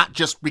 It's not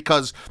just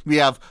because we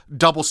have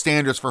double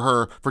standards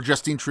for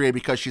Justine Triet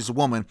because she's a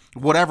woman.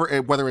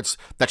 Whether it's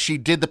that she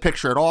did the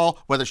picture at all,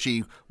 whether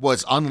she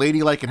was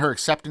unladylike in her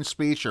acceptance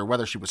speech, or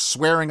whether she was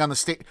swearing on the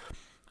stage,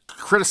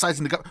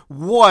 criticizing the government,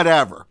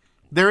 whatever.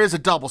 There is a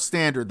double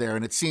standard there,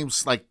 and it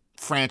seems like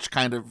France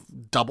kind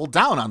of doubled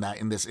down on that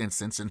in this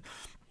instance. And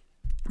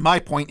my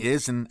point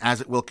is, and as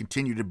it will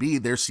continue to be,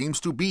 there seems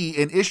to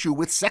be an issue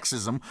with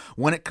sexism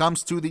when it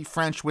comes to the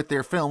French with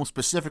their films,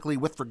 specifically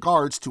with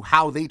regards to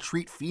how they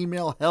treat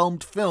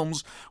female-helmed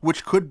films,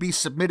 which could be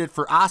submitted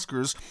for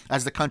Oscars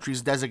as the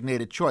country's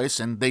designated choice,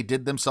 and they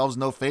did themselves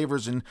no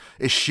favors in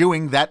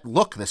eschewing that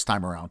look this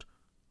time around.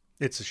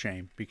 It's a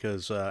shame,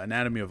 because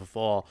Anatomy of a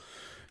Fall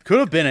could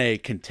have been a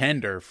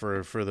contender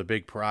for the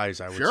big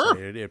prize, I would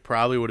say. It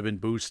probably would have been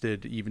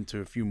boosted even to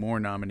a few more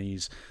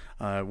nominees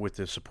with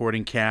the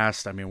supporting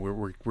cast. I mean,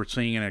 we're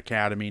seeing an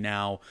Academy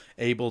now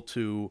able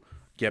to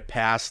get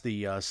past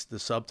the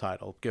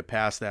subtitle, get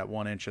past that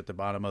 1 inch at the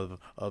bottom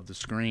of the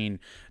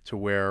screen to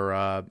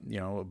where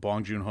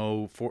Bong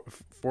Joon-ho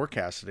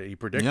forecasted it, he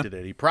predicted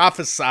it, he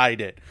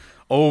prophesied it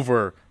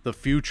over the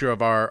future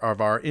of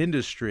our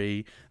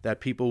industry, that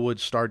people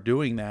would start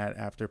doing that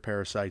after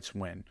Parasite's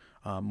win.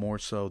 More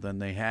so than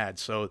they had.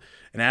 So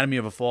Anatomy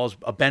of a Fall is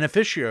a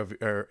beneficiary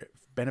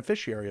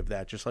of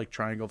that, just like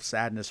Triangle of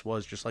Sadness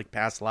was, just like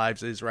Past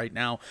Lives is right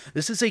now.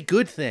 This is a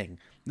good thing.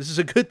 This is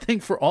a good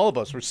thing for all of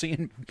us. We're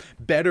seeing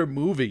better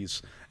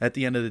movies at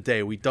the end of the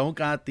day. We don't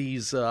got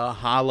these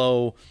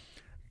hollow...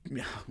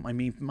 I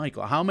mean,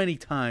 Michael, how many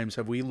times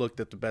have we looked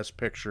at the Best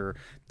Picture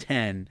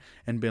 10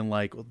 and been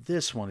like, well,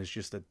 this one is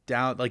just a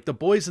down... Like The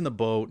Boys in the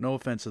Boat, no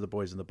offense to The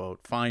Boys in the Boat,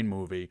 fine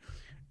movie,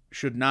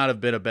 should not have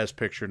been a Best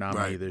Picture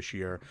nominee this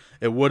year.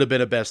 It would have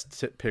been a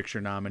Best Picture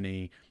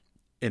nominee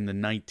in the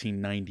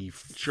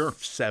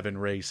 1997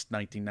 race,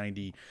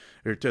 1990,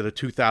 or to the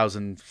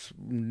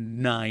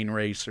 2009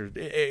 race, or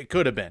it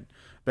could have been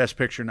Best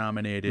Picture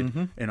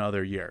nominated in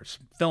other years.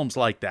 Films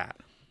like that.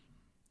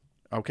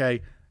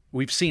 Okay?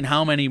 We've seen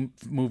how many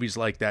movies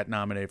like that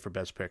nominated for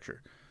Best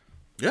Picture.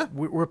 Yeah.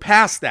 We're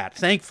past that,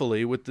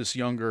 thankfully, with this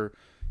younger,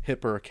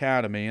 hipper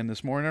Academy and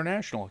this more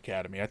international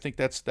Academy. I think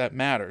that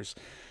matters.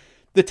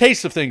 The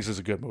Taste of Things is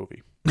a good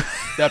movie.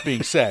 That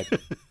being said,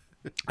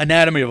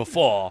 Anatomy of a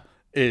Fall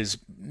is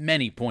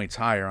many points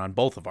higher on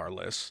both of our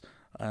lists,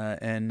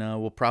 and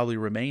will probably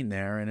remain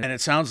there. And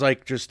it sounds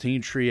like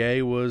Justine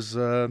Triet was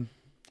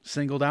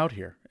singled out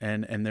here,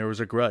 and there was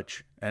a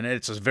grudge. And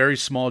it's a very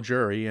small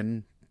jury,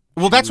 and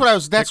well, that's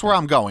where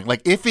I'm going.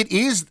 Like, if it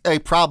is a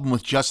problem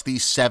with just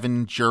these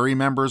 7 jury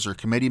members or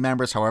committee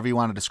members, however you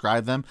want to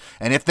describe them,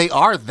 and if they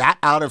are that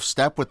out of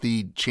step with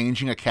the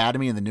changing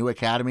Academy and the new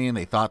Academy, and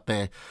they thought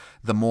the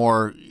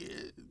more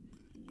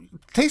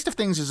Taste of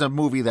Things is a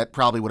movie that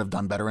probably would have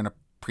done better in a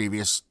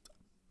previous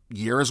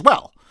year as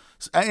well.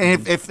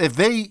 And if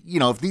they,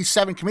 if these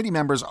 7 committee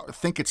members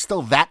think it's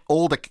still that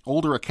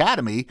older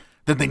Academy,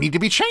 then they need to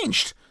be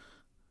changed.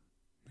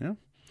 Yeah.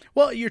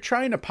 Well, you're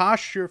trying to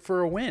posture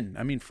for a win.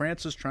 I mean,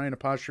 France is trying to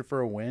posture for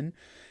a win.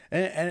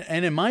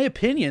 And in my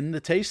opinion, the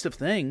Taste of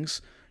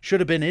Things should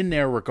have been in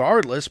there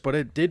regardless, but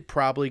it did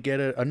probably get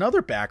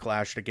another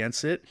backlash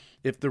against it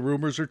if the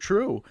rumors are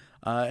true.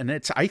 And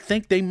I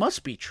think they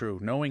must be true,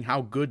 knowing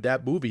how good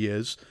that movie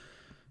is.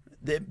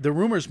 The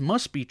rumors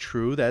must be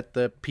true that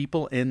the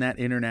people in that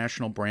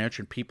international branch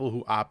and people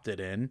who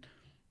opted in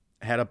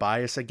had a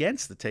bias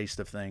against the Taste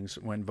of Things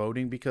when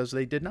voting because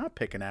they did not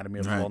pick Anatomy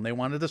of a Fall, and they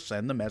wanted to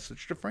send the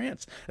message to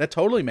France. That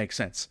totally makes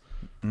sense.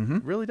 Mm-hmm.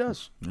 It really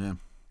does. Yeah.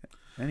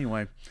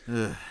 Anyway,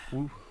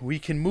 we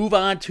can move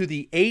on to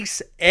the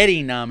Ace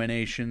Eddie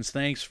nominations.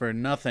 Thanks for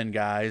nothing,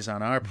 guys,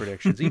 on our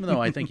predictions, even though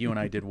I think you and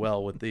I did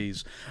well with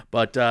these.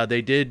 But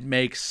they did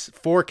make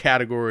 4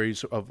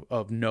 categories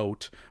of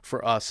note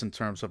for us in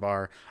terms of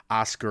our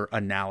Oscar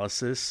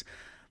analysis.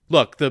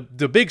 Look, the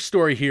big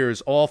story here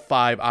is all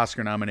 5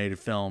 Oscar-nominated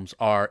films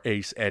are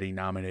Ace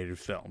Eddie-nominated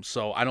films.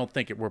 So I don't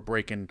think we're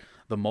breaking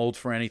the mold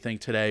for anything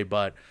today,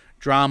 but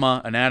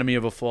drama, Anatomy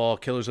of a Fall,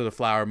 Killers of the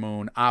Flower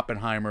Moon,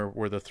 Oppenheimer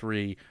were the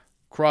 3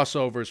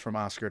 crossovers from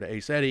Oscar to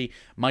Ace Eddie.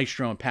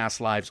 Maestro and Past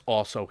Lives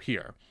also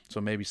here. So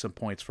maybe some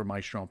points for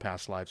Maestro and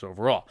Past Lives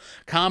overall.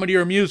 Comedy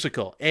or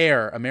musical,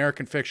 Air,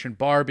 American Fiction,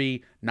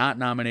 Barbie, not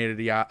nominated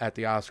at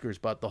the Oscars,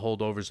 but the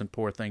holdovers and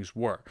Poor Things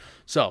were.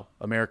 So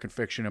American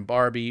Fiction and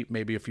Barbie,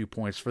 maybe a few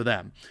points for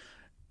them.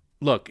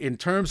 Look, in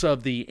terms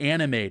of the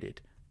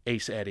animated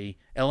Ace Eddie,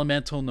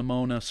 Elemental,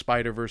 Nimona,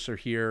 Spider-Verse are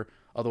here.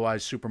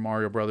 Otherwise, Super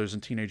Mario Brothers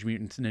and Teenage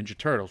Mutant Ninja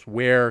Turtles.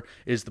 Where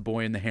is The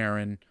Boy and the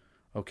Heron?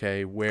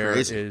 Okay, where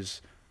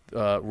is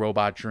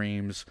Robot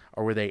Dreams?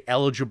 Or were they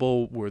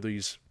eligible? Were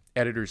these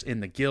editors in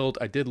the guild?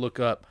 I did look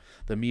up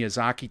the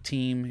Miyazaki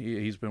team.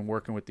 He's been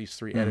working with these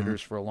 3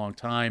 editors for a long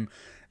time.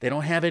 They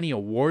don't have any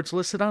awards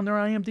listed on their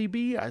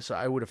IMDb. So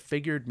I would have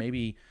figured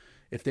maybe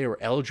if they were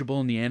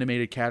eligible in the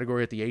animated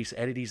category at the Ace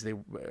Eddies, they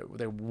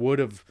would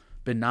have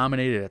been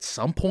nominated at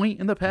some point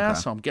in the past.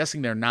 Okay. So I'm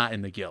guessing they're not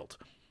in the guild.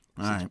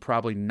 So it's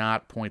probably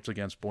not points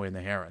against Boy and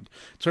the Heron.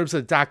 In terms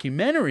of the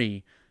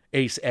documentary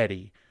Ace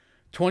Eddie,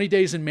 20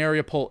 Days in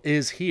Mariupol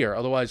is here.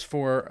 Otherwise,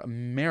 for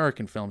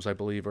American films, I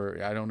believe,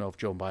 or I don't know if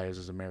Joan Baez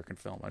is American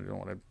film. I don't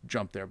want to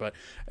jump there. But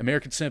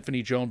American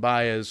Symphony, Joan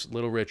Baez,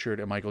 Little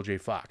Richard, and Michael J.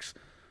 Fox.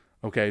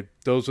 Okay,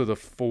 those are the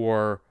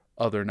 4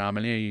 other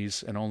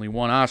nominees and only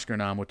 1 Oscar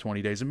nom with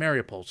 20 Days in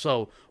Mariupol.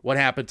 So what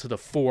happened to the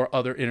 4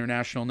 other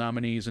international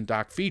nominees in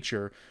Doc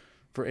Feature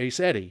for Ace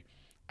Eddie?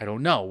 I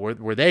don't know.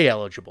 Were they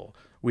eligible?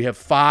 We have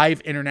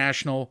 5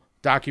 international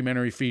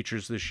documentary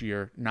features this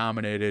year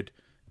nominated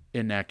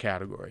in that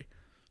category.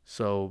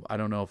 So I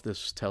don't know if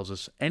this tells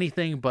us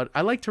anything, but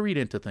I like to read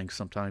into things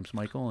sometimes,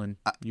 Michael, and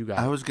you got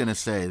it. I was going to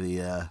say,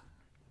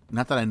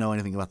 not that I know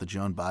anything about the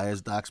Joan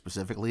Baez doc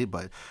specifically,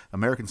 but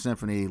American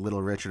Symphony,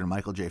 Little Richard, and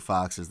Michael J.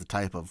 Fox is the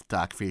type of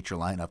doc feature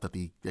lineup that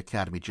the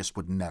Academy just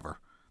would never,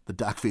 the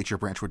doc feature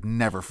branch would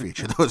never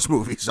feature those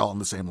movies all in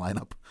the same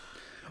lineup.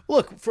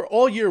 Look, for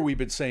all year we've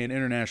been saying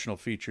international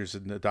features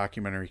in the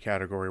documentary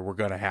category were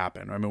going to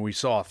happen. I mean, we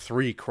saw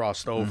 3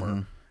 crossed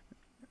over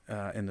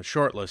in the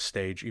shortlist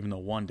stage, even though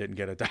 1 didn't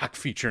get a doc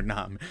feature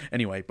nom.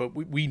 Anyway, but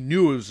we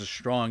knew it was a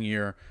strong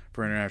year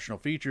for international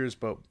features,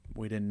 but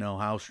we didn't know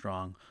how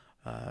strong.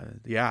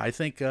 I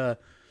think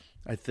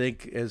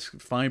as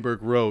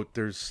Feinberg wrote,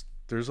 there's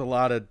a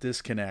lot of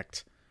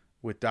disconnect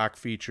with doc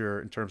feature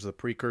in terms of the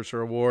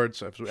precursor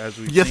awards. As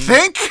we've seen.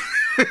 Think?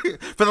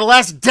 For the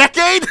last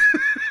decade?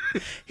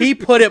 He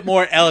put it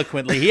more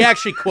eloquently. He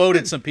actually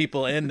quoted some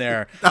people in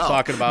there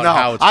talking about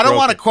how it's I don't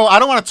want to broken. quote. I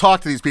don't want to talk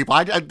to these people.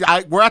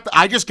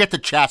 I just get to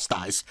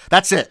chastise.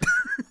 That's it.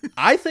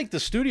 I think the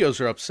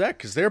studios are upset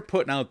because they're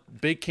putting out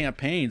big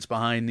campaigns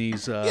behind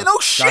these shit.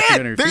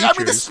 documentary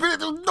features.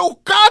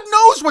 God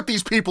knows what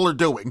these people are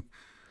doing.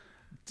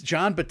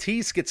 John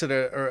Batiste gets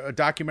a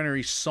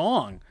documentary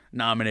song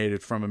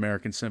nominated from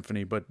American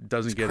Symphony, but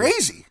doesn't get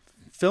crazy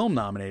film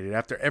nominated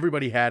after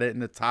everybody had it in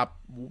the top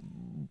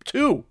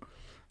 2.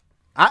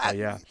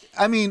 I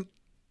mean,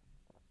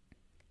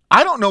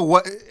 I don't know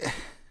what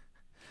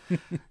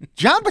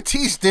John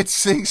Batiste did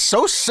sing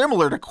so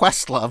similar to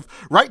Questlove,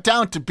 right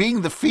down to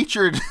being the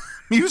featured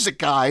music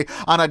guy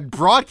on a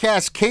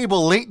broadcast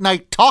cable late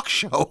night talk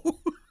show.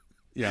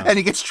 Yeah. And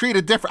he gets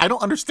treated different. I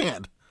don't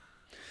understand.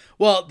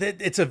 Well,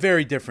 it's a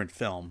very different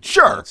film.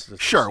 Sure.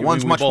 We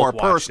One's much more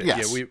both watched personal. it.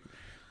 Yes.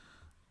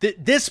 Yeah,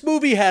 this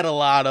movie had a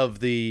lot of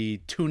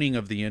the tuning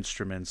of the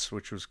instruments,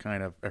 which was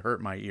kind of, it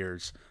hurt my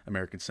ears,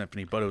 American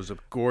Symphony, but it was a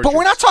gorgeous But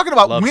we're not talking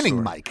about love winning,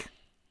 story. Mike.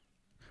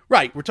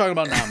 Right, we're talking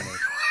about nominating.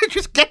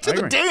 Just get to I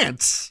the agree.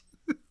 dance.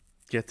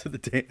 Get to the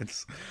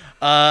dance.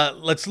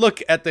 Let's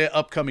look at the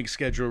upcoming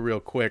schedule real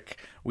quick.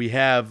 We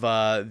have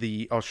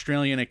the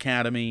Australian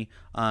Academy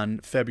on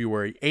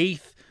February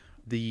 8th,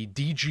 the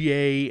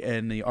DGA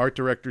and the Art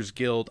Directors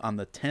Guild on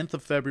the 10th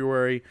of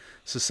February,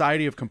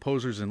 Society of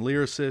Composers and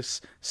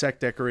Lyricists, Sec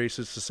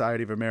Decorations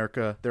Society of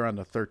America, they're on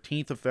the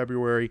 13th of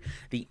February.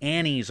 The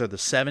Annies are the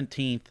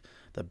 17th.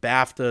 The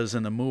BAFTAs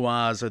and the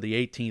MUAs are the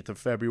 18th of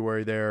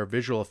February there.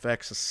 Visual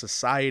Effects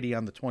Society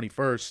on the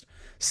 21st.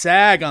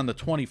 SAG on the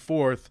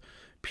 24th.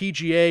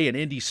 PGA and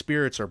Indie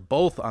Spirits are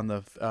both on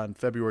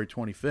February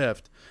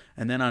 25th.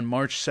 And then on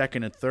March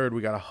 2nd and 3rd,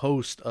 we got a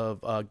host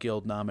of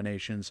guild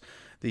nominations.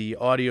 The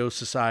Audio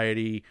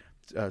Society,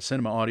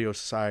 Cinema Audio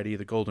Society,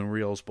 the Golden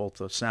Reels, both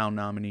the sound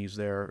nominees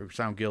there, or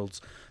sound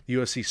guilds. The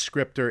USC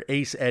Scripter,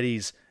 Ace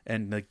Eddies,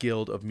 and the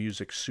Guild of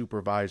Music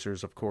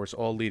Supervisors, of course,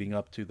 all leading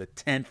up to the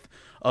 10th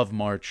of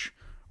March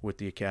with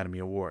the Academy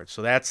Awards.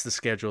 So that's the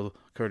schedule,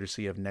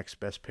 courtesy of Next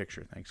Best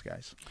Picture. Thanks,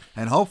 guys.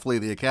 And hopefully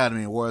the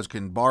Academy Awards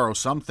can borrow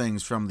some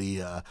things from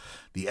the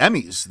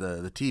EMMYS,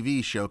 the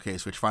TV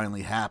showcase, which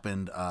finally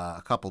happened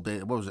a couple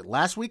days. What was it,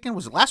 last weekend?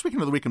 Was it last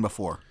weekend or the weekend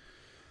before?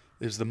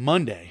 It was the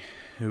Monday.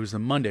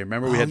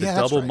 Remember, we had the that's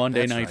double right.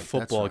 Monday That's night right.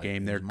 football That's right.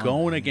 game. It They're was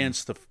going Monday,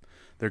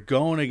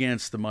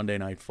 against the Monday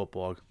night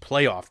football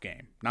playoff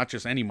game. Not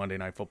just any Monday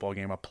night football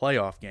game, a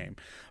playoff game.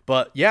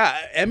 But yeah,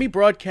 Emmy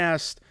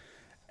broadcast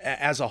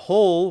as a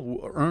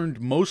whole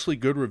earned mostly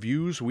good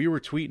reviews. We were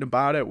tweeting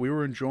about it. We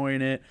were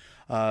enjoying it.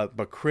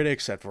 But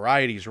critics at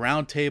Variety's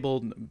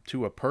Roundtable,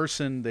 to a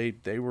person,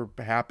 they were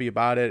happy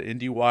about it.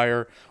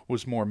 IndieWire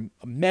was more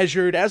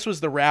measured, as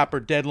was the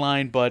Rapper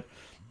Deadline, but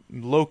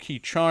low-key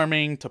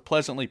charming to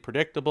pleasantly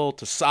predictable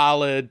to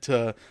solid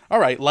to, all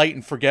right, light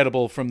and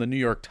forgettable from the New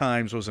York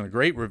Times wasn't a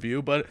great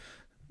review, but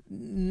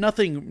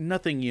nothing,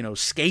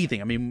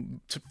 scathing. I mean,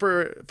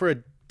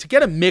 to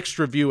get a mixed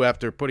review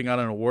after putting on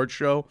an award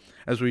show,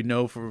 as we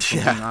know from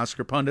being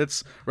Oscar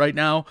pundits right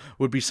now,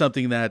 would be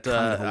something that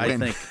I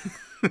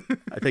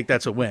think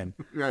that's a win.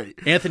 Right.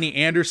 Anthony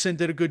Anderson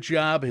did a good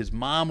job. His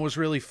mom was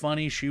really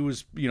funny. She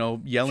was,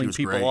 yelling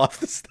people great. off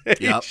the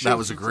stage. Yep, that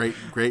was a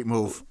great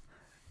move.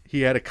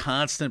 He had a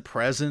constant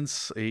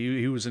presence.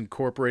 He was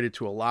incorporated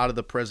to a lot of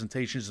the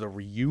presentations, the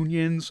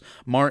reunions,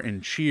 Martin,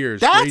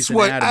 Cheers, That's Grey's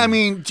what, Anatomy. I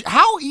mean,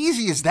 how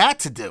easy is that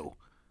to do?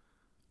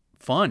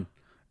 Fun.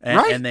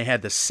 Right. And they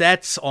had the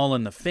sets all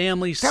in the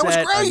family set. was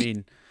great. I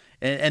mean,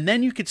 and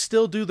then you could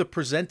still do the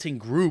presenting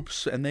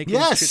groups, and they can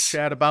Yes.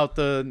 chit-chat about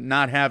the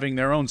not having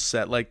their own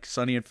set, like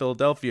Sunny in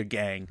Philadelphia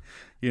gang.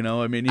 You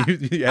had them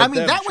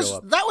show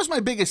up. that was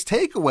my biggest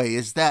takeaway,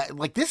 is that,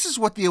 like, this is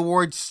what the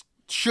awards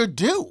should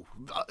do.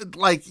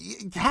 Like,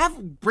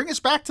 bring us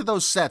back to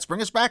those sets,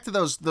 bring us back to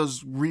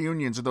those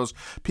reunions and those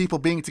people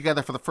being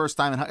together for the first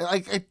time,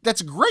 and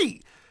that's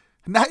great.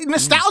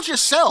 Nostalgia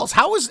sells.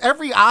 How is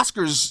every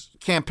Oscars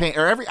campaign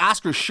or every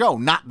Oscars show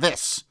not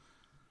this?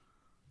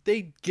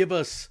 They give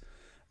us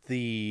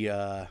the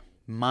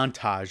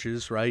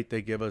montages, right?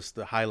 They give us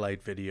the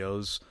highlight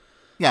videos.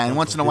 Yeah, and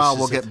once in a while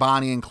we'll This is get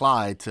Bonnie and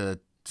Clyde to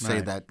say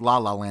Right. that La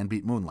La Land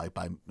beat Moonlight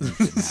by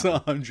It's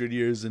 100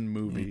 years in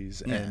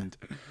movies, and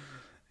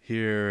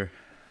here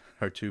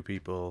are two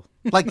people.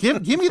 like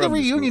give me the From the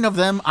reunion of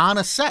them on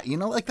a set.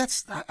 Like,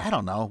 that's, I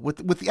don't know, with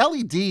the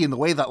LED and the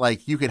way that,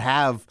 like, you could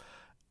have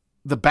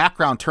the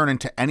background turn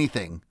into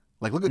anything.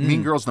 Like, look at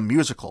Mean Girls the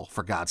musical,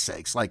 for God's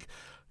sakes. Like,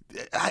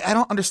 I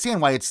don't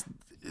understand why it's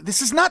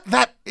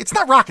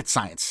not rocket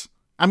science.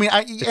 I mean,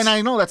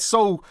 I know that's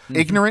so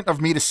ignorant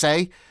of me to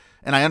say,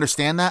 and I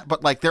understand that,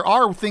 but, like, there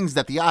are things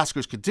that the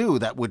Oscars could do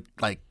that would,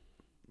 like,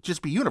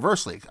 just be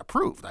universally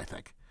approved, I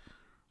think.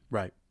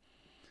 Right.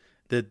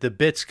 The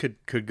bits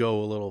could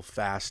go a little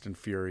fast and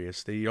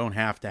furious. You don't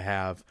have to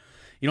have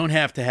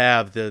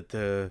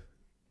the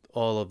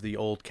all of the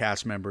old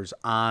cast members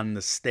on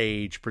the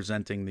stage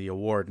presenting the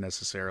award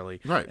necessarily.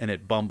 Right. And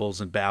it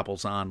bumbles and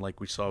babbles on like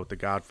we saw with the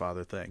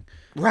Godfather thing.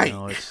 Right.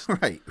 It's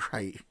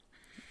Right.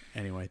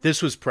 Anyway,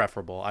 this was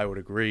preferable. I would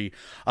agree.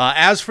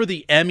 As for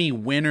the Emmy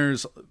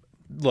winners,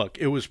 look,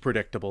 it was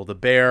predictable. The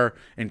Bear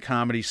in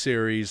comedy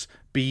series,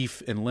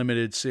 Beef in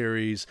limited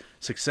series,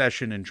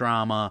 Succession in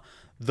drama.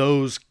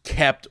 Those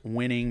kept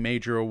winning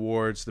major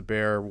awards. The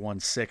Bear won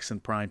 6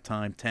 in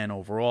primetime, 10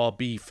 overall.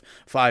 Beef,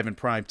 5 in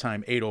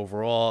primetime, 8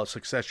 overall.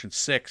 Succession,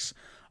 6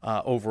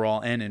 overall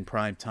and in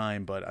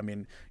primetime. But, I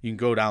mean, you can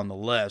go down the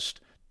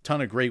list. Ton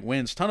of great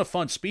wins, ton of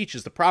fun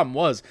speeches. The problem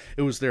was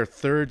it was their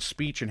third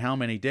speech in how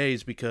many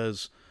days,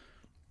 because,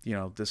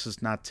 this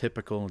is not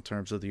typical in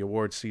terms of the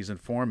award season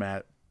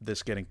format,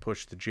 this getting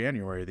pushed to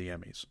January of the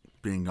Emmys.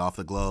 Being off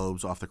the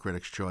Globes, off the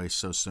Critics' Choice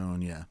so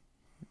soon, yeah.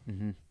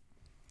 Mm-hmm.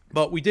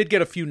 But we did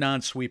get a few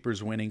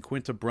non-sweepers winning.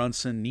 Quinta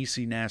Brunson,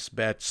 Niecy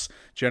Nass-Betts,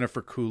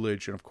 Jennifer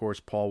Coolidge, and, of course,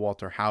 Paul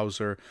Walter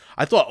Hauser.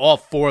 I thought all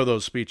 4 of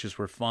those speeches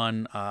were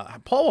fun.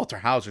 Paul Walter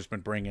Hauser's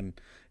been bringing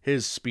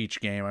his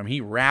speech game. I mean,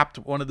 he rapped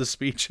one of the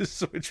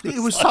speeches, which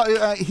was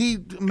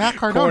Matt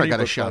Cardona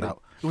got a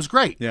shout-out. It was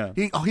great. Yeah.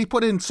 He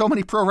put in so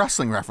many pro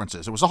wrestling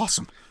references. It was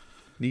awesome.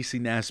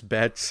 Niecy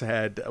Nass-Betts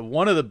had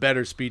one of the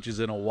better speeches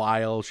in a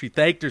while. She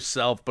thanked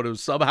herself, but it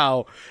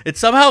somehow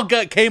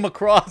came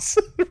across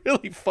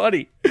really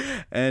funny.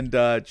 And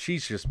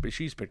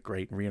she's been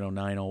great in Reno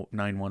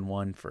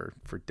 911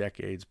 for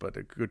decades.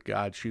 But good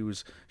God, she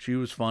was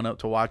fun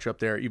to watch up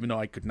there. Even though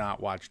I could not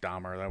watch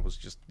Dahmer, that was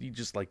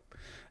just like a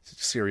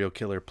serial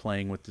killer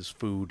playing with his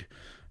food,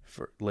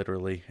 for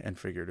literally and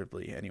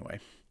figuratively.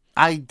 Anyway,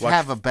 I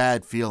have a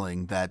bad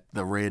feeling that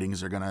the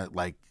ratings are gonna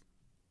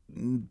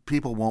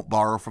people won't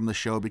borrow from the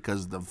show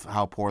because of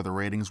how poor the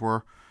ratings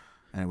were,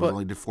 and it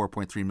only did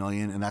 4.3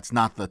 million, and that's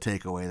not the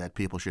takeaway that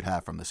people should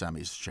have from this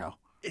Emmys show.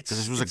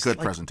 This was a good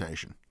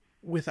presentation.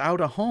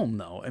 Without a home,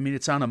 though. I mean,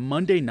 it's on a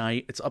Monday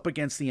night. It's up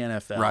against the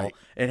NFL. Right.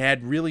 It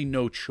had really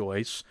no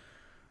choice.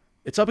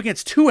 It's up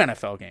against 2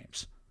 NFL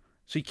games.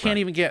 So you can't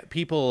even get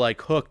people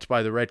hooked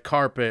by the red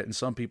carpet, and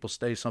some people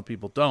stay, some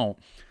people don't.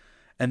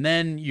 And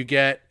then you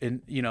get,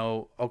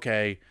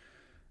 okay,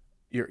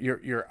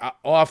 you're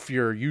off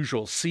your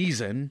usual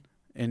season,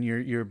 and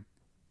you're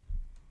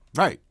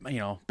right.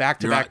 Back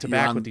to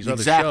back with these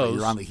other shows.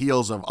 You're on the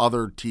heels of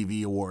other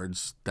TV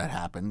awards that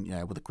happen,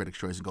 with the Critics'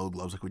 Choice and Gold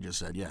Globes, like we just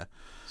said, yeah.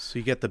 So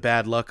you get the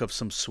bad luck of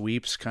some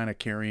sweeps kind of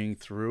carrying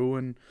through,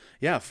 and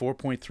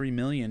 4.3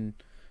 million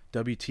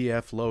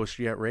WTF lowest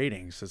yet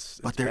ratings.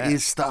 It's there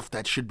is stuff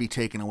that should be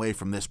taken away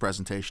from this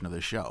presentation of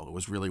this show. It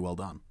was really well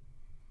done.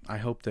 I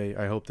hope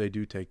they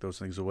do take those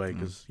things away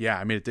because,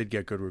 it did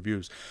get good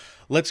reviews.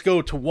 Let's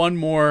go to one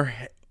more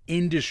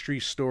industry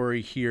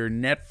story here.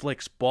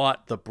 Netflix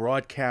bought the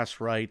broadcast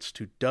rights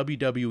to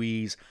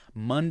WWE's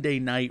Monday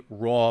Night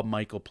Raw.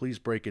 Michael, please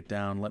break it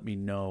down. Let me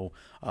know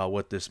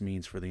what this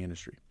means for the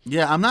industry.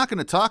 Yeah, I'm not going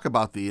to talk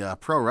about the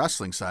pro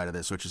wrestling side of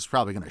this, which is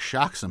probably going to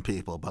shock some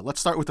people, but let's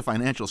start with the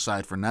financial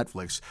side for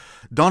Netflix.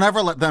 Don't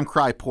ever let them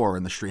cry poor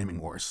in the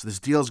streaming wars. This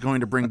deal is going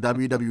to bring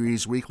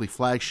WWE's weekly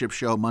flagship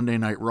show, Monday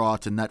Night Raw,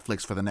 to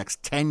Netflix for the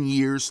next 10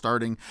 years,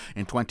 starting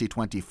in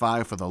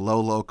 2025 for the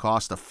low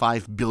cost of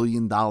 $5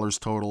 billion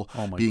total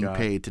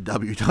paid to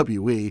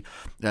WWE.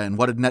 And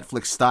what did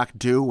Netflix stock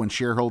do when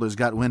shareholders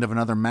got wind of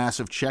another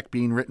massive check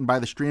being written by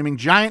the streaming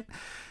giant?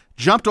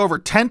 Jumped over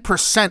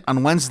 10%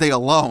 on Wednesday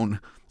alone.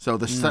 So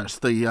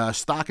the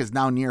stock is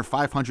now near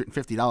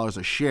 $550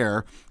 a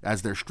share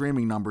as their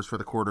streaming numbers for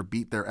the quarter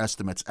beat their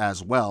estimates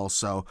as well.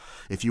 So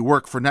if you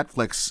work for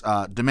Netflix,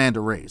 demand a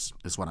raise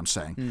is what I'm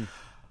saying.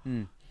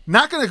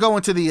 Not going to go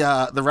into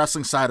the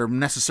wrestling side or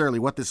necessarily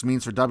what this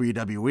means for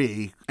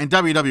WWE. And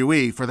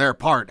WWE, for their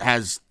part,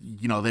 has,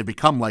 they've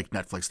become like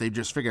Netflix. They've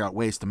just figured out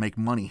ways to make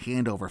money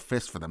hand over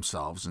fist for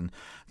themselves. And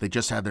they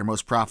just had their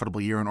most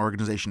profitable year in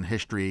organization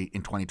history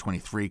in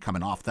 2023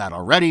 coming off that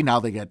already. Now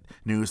they get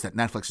news that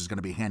Netflix is going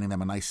to be handing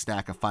them a nice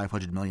stack of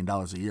 $500 million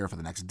a year for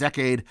the next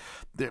decade.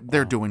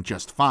 They're doing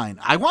just fine.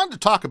 I wanted to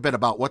talk a bit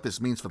about what this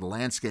means for the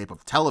landscape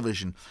of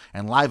television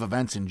and live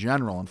events in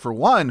general. And for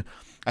one,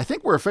 I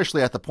think we're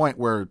officially at the point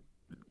where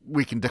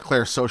we can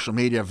declare social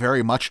media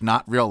very much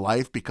not real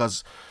life,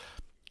 because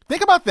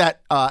think about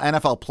that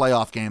NFL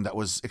playoff game that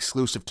was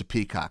exclusive to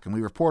Peacock. And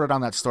we reported on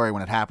that story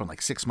when it happened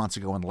 6 months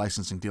ago when the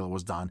licensing deal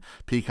was done.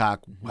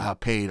 Peacock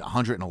paid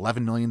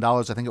 $111 million,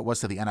 I think it was,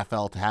 to the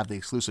NFL to have the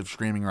exclusive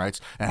streaming rights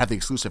and have the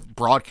exclusive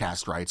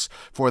broadcast rights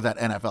for that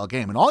NFL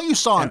game. And all you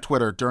saw on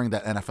Twitter during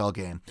that NFL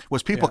game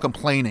was people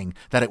complaining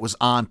that it was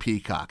on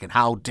Peacock and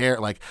how dare,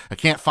 I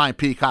can't find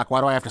Peacock. Why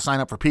do I have to sign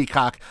up for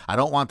Peacock? I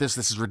don't want this.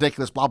 This is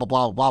ridiculous, blah, blah,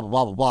 blah, blah,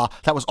 blah, blah, blah.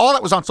 That was all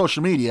that was on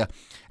social media.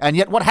 And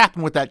yet what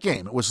happened with that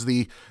game? It was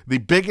the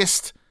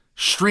biggest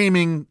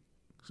streaming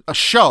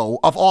show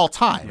of all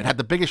time. It had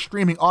the biggest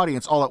streaming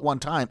audience all at one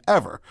time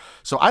ever.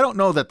 So I don't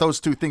know that those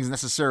two things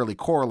necessarily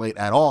correlate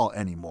at all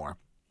anymore.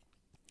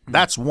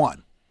 That's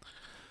one.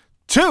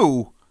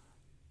 Two,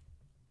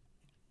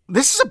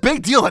 this is a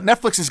big deal that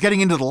Netflix is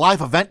getting into the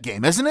live event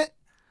game, isn't it?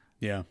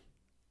 Yeah.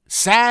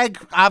 SAG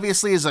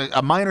obviously is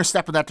a minor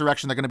step in that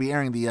direction. They're going to be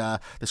airing the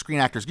Screen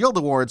Actors Guild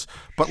Awards,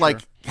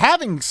 but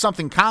having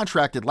something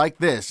contracted like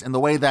this, in the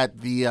way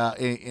that the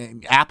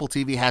Apple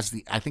TV has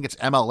I think it's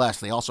MLS.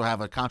 They also have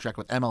a contract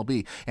with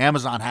MLB.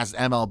 Amazon has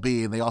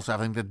MLB, and they also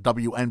have, I think, the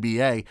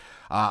WNBA.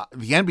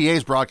 The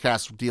NBA's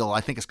broadcast deal, I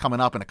think, is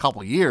coming up in a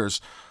couple of years.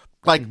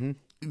 We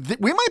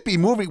might be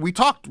moving. We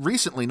talked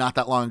recently, not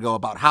that long ago,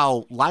 about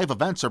how live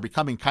events are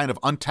becoming kind of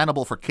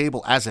untenable for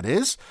cable as it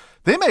is.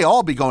 They may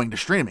all be going to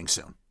streaming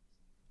soon.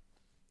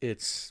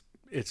 It's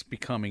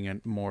becoming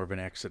more of an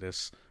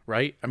exodus,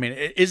 right? I mean,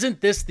 isn't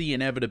this the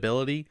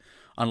inevitability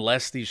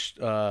unless these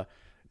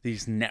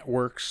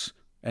networks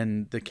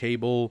and the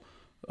cable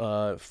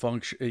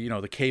function,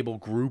 the cable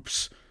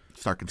groups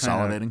start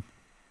consolidating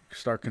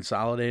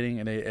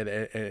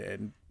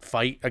and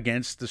fight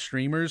against the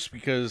streamers,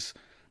 because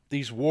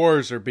these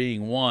wars are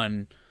being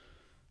won,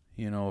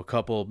 a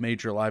couple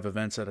major live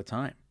events at a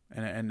time.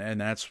 And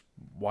that's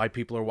why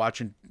people are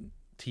watching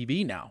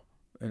TV now.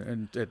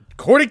 And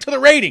according to the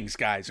ratings,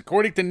 guys,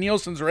 according to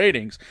Nielsen's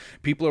ratings,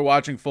 people are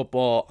watching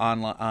football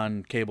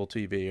on cable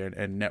TV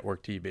and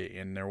network TV,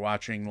 and they're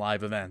watching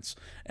live events.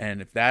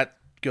 And if that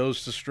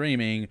goes to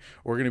streaming,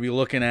 we're going to be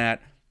looking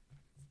at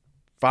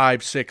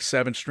 5, 6,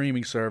 7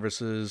 streaming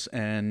services,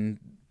 and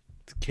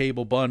the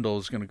cable bundle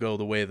is going to go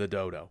the way of the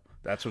dodo.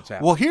 That's what's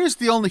happening. Well, here's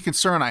the only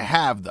concern I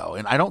have, though,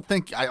 and I don't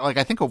think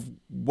I think of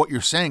what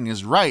you're saying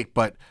is right,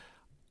 but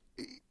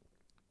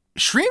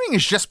streaming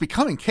is just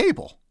becoming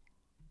cable,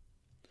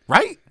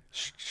 right?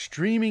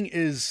 Streaming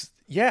is,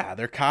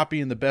 they're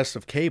copying the best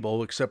of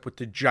cable, except with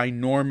the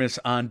ginormous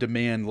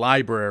on-demand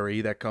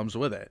library that comes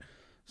with it.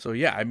 So,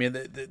 I mean,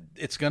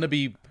 it's going to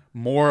be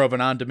more of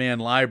an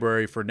on-demand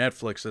library for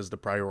Netflix as the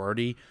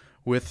priority,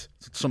 with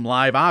some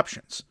live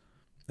options.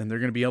 And they're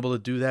going to be able to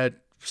do that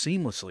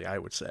seamlessly, I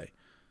would say.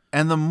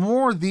 And the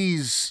more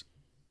these,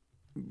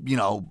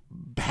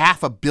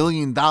 $500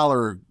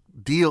 million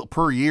deal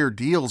per year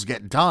deals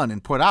get done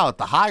and put out,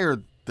 the higher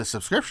the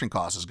subscription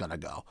cost is going to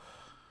go.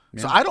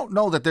 Yeah. So I don't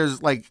know that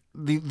there's like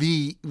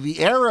the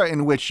era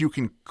in which you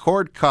can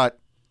cord cut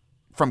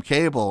from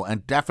cable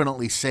and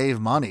definitely save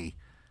money.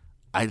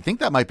 I think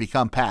that might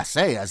become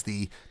passé as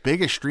the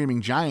biggest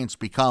streaming giants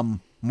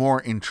become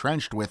more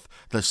entrenched with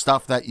the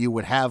stuff that you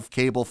would have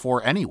cable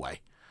for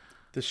anyway.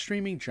 The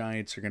streaming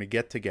giants are going to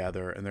get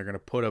together and they're going to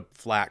put a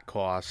flat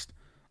cost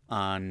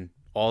on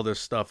all this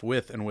stuff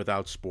with and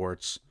without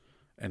sports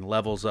and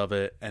levels of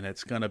it. And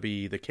it's going to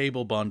be the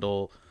cable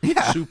bundle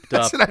souped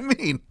up. That's what I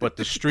mean. But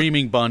the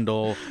streaming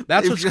bundle,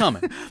 that's what's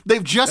coming.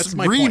 They've just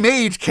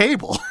remade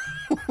cable.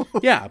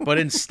 Yeah. But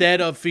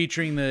instead of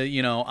featuring the,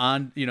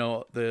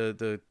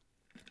 the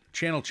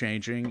channel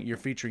changing, you're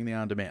featuring the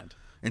on-demand.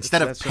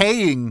 Instead of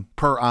paying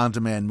per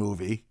on-demand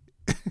movie,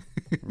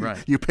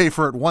 right, you pay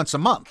for it once a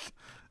month.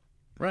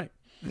 Right.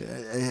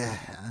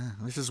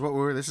 This is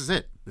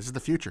it. This is the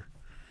future.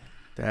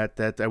 I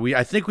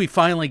think we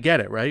finally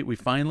get it, right? We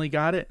finally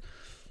got it.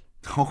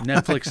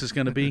 Netflix is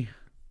going to be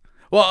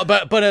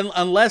but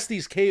unless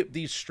these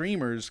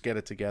streamers get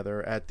it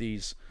together at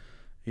these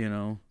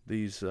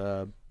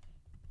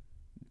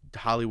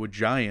Hollywood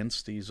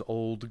giants, these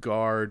old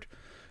guard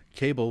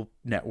cable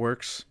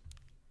networks,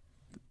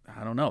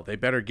 I don't know. They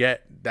better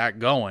get that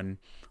going,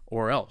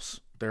 or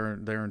else they're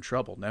in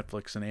trouble.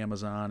 Netflix and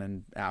Amazon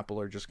and Apple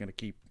are just going to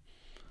keep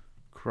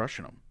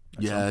crushing them.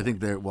 Yeah, I think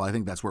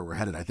that's where we're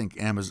headed. I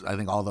think I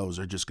think all those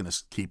are just going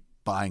to keep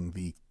buying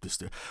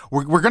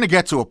we're going to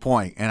get to a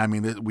point, and I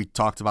mean, we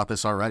talked about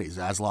this already.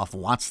 Zaslav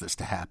wants this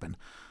to happen.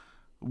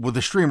 Well,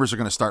 the streamers are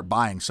going to start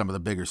buying some of the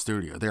bigger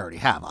studios. They already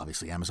have,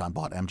 obviously. Amazon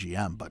bought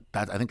MGM, but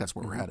I think that's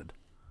where we're headed.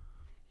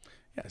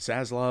 Yeah,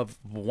 Zaslav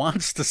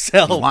wants to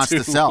sell. He wants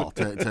to sell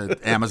to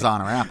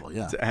Amazon or Apple.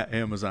 Yeah, to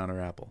Amazon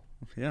or Apple.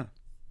 Yeah.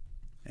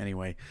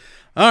 Anyway,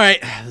 all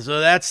right. So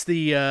that's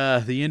the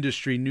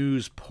industry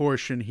news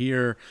portion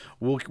here.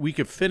 We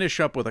could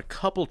finish up with a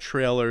couple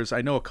trailers.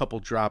 I know a couple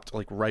dropped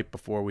like right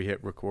before we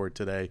hit record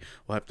today.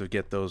 We'll have to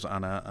get those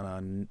on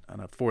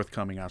a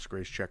forthcoming Oscar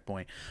race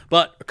checkpoint.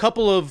 But a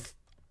couple of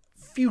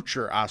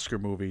future Oscar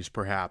movies,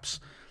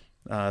 perhaps,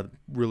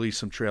 release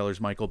some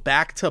trailers. Michael,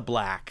 Back to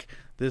Black.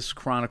 This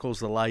chronicles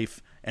the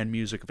life and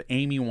music of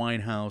Amy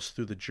Winehouse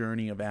through the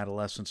journey of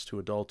adolescence to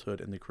adulthood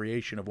and the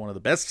creation of one of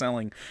the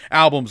best-selling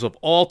albums of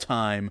all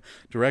time,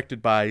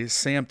 directed by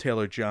Sam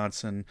Taylor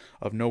Johnson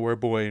of Nowhere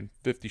Boy and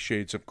 50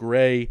 Shades of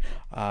Grey.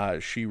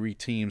 She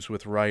reteams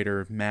with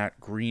writer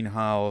Matt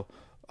Greenhalgh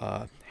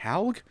of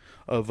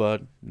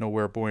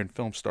Nowhere Boy and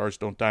Film Stars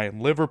Don't Die in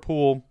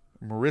Liverpool.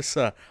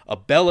 Marissa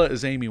Abella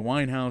is Amy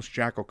Winehouse.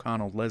 Jack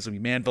O'Connell, Leslie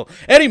Manville,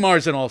 Eddie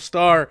Mars, an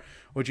all-star.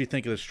 What'd you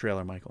think of this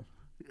trailer, Michael?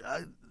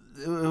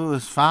 It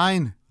was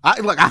fine.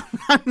 I'm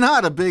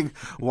not a big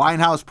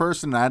Winehouse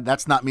person.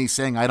 That's not me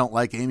saying I don't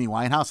like Amy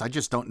Winehouse. I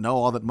just don't know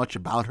all that much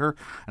about her,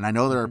 and I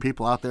know there are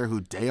people out there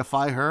who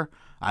deify her.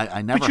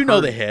 I never. But you know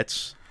the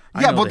hits.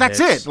 Yeah, but that's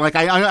it. Like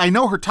I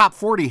know her top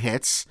 40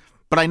 hits,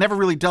 but I never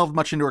really delved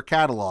much into her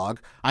catalog.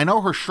 I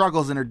know her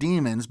struggles and her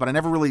demons, but I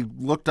never really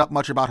looked up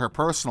much about her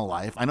personal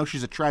life. I know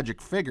she's a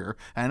tragic figure,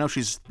 and I know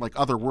she's like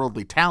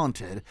otherworldly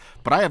talented,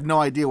 but I have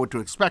no idea what to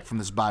expect from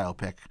this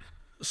biopic.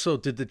 So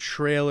did the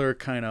trailer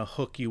kind of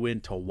hook you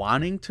into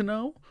wanting to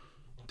know?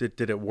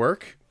 Did it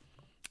work?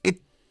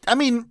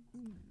 Marissa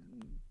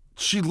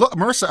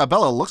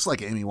Abella looks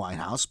like Amy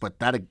Winehouse, but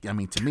to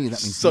me, that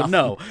means so nothing.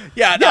 No.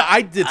 Yeah, no,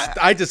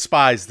 I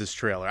despise this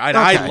trailer. Okay.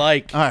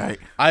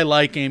 I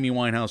like Amy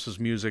Winehouse's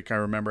music. I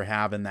remember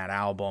having that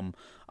album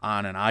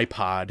on an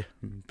iPod.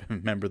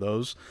 Remember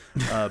those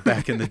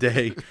back in the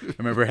day? I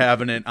remember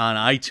having it on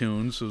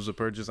iTunes. It was a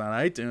purchase on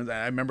iTunes.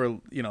 I remember,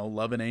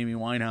 loving Amy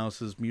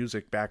Winehouse's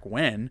music back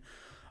when.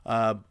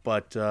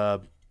 But I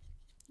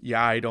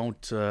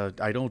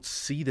don't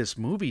see this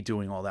movie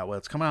doing all that well.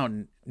 It's coming out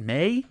in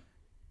May,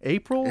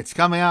 April. It's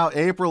coming out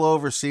April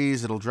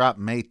overseas. It'll drop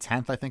May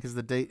 10th, I think, is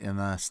the date in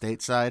the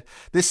stateside.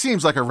 This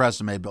seems like a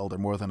resume builder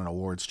more than an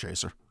awards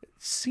chaser.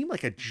 Seemed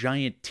like a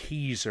giant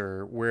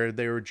teaser where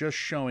they were just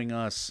showing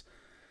us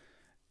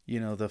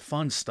the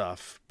fun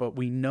stuff, but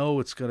we know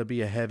it's going to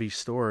be a heavy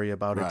story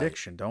about Right.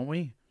 addiction, don't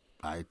we?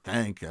 I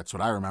think that's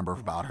what I remember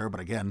about her. But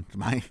again,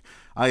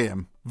 I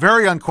am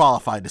very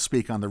unqualified to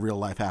speak on the real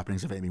life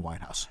happenings of Amy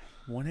Winehouse.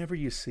 Whenever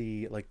you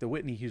see, like, the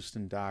Whitney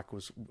Houston doc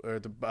or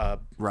the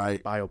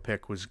Right.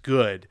 biopic was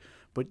good,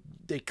 but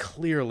they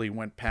clearly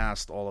went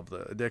past all of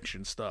the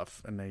addiction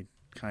stuff, and they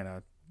kind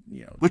of,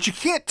 Which you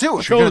can't do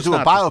if you're going to do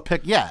a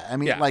biopic. I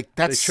mean, they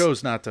that's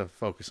chose not to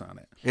focus on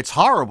it. it's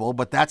horrible,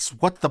 but that's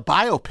what the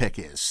biopic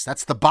is.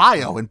 That's the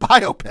bio in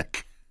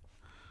biopic.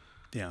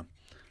 Yeah.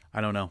 I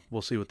don't know.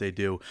 We'll see what they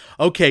do.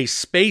 Okay,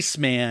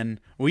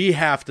 Spaceman. We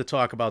have to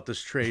talk about this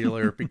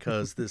trailer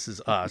because this is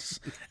us,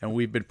 and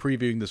we've been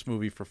previewing this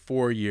movie for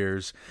 4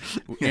 years.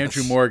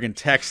 Andrew Morgan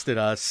texted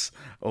us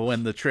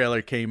when the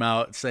trailer came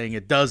out saying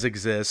it does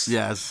exist.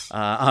 Yes.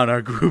 On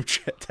our group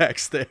chat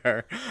text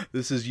there.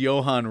 This is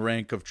Johan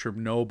Renck of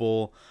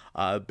Chernobyl,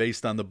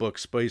 based on the book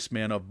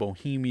Spaceman of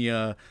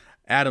Bohemia.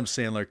 Adam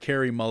Sandler,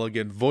 Carey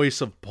Mulligan,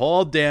 voice of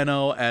Paul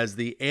Dano as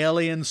the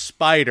alien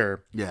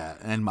spider. Yeah,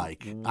 and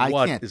Mike, What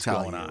I can't is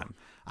tell going you. on?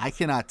 I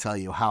cannot tell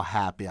you how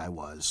happy I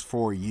was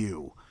for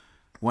you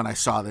when I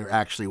saw there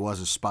actually was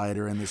a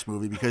spider in this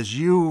movie, because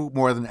you,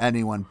 more than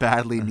anyone,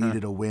 badly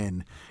needed a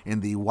win in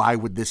the why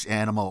would this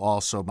animal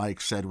also, Mike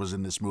said, was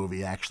in this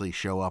movie, actually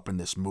show up in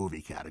this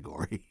movie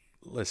category.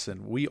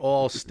 Listen, we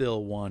all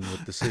still won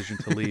with Decision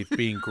to Leave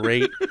being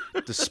great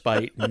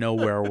despite no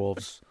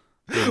werewolves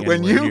being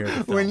When anywhere near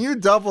the film. when you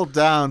doubled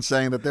down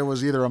saying that there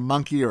was either a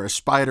monkey or a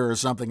spider or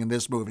something in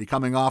this movie,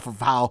 coming off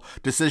of how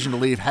Decision to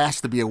Leave has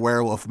to be a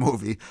werewolf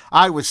movie,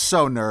 I was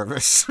so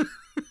nervous.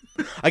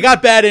 I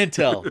got bad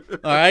intel,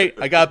 all right?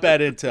 I got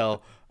bad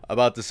intel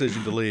about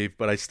Decision to Leave,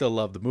 but I still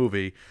love the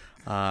movie.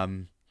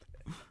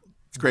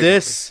 It's great.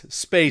 This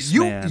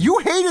Spaceman You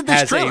hated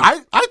this has trailer.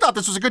 a I thought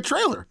this was a good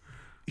trailer.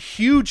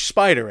 huge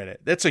spider in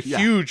it. That's a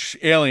huge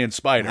alien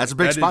spider. That's a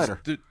big That is-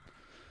 spider.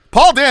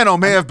 Paul Dano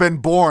may have been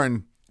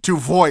born to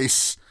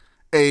voice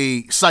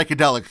a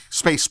psychedelic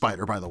space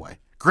spider, by the way.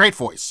 Great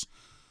voice.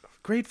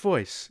 Great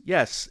voice.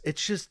 Yes. It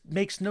just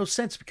makes no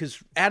sense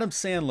because Adam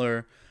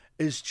Sandler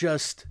is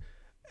just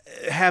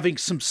having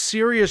some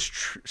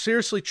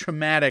seriously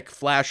traumatic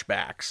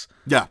flashbacks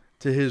Yeah.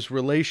 to his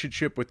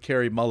relationship with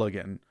Carey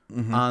Mulligan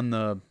Mm-hmm.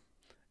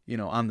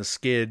 on the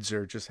skids,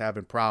 or just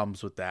having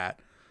problems with that.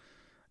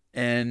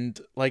 And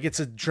like, it's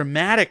a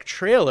dramatic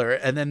trailer,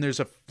 and then there's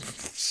a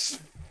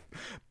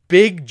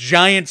big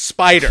giant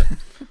spider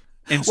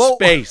in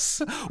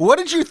space. What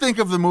did you think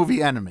of the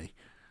movie Enemy?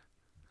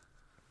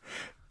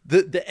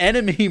 The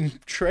Enemy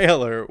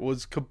trailer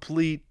was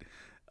complete.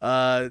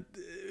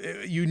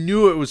 You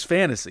knew it was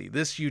fantasy.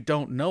 This, you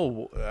don't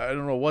know. I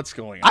don't know what's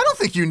going on. I don't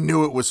think you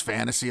knew it was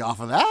fantasy off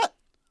of that.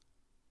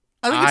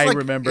 think it's I like,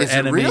 remember is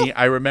it real? Enemy.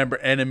 I remember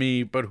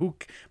Enemy, but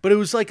it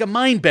was like a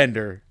mind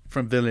bender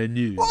from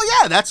Villeneuve. Well,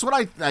 yeah, that's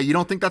what you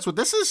don't think that's what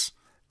this is?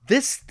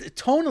 This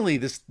tonally,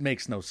 this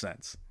makes no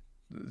sense.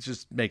 It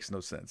just makes no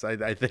sense.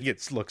 I think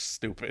it looks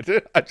stupid.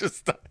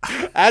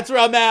 That's where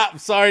I'm at. I'm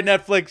sorry,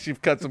 Netflix.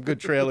 You've cut some good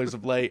trailers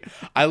of late.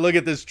 I look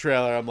at this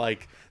trailer. I'm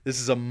like, this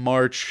is a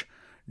March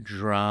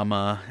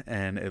drama,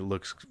 and it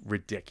looks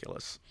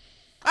ridiculous.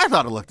 I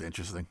thought it looked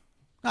interesting.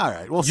 All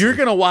right, we'll see. You're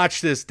gonna watch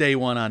this day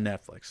one on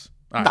Netflix.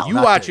 All right, No, you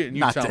not watch day- it and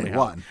you not tell day me how.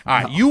 one. All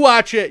right, No. you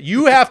watch it.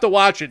 You have to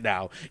watch it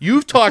now.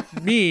 You've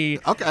talked me.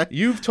 Okay.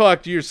 You've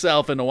talked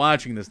yourself into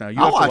watching this now. You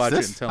I'll have to watch watch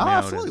this. it and tell I'll me how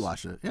it absolutely is.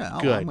 watch it. Yeah,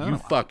 Good. I'm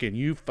gonna watch it.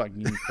 You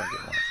fucking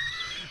watch.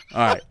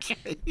 All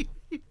right.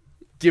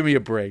 Give me a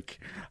break.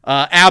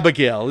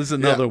 Abigail is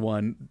another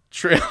one.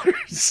 Trailer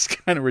is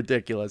kind of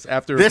ridiculous.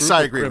 After a This group I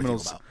of agree with you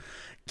criminals about.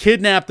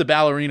 kidnap the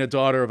ballerina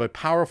daughter of a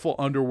powerful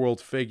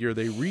underworld figure,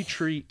 they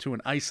retreat to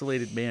an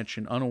isolated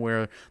mansion,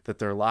 unaware that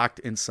they're locked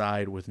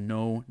inside with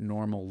no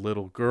normal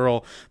little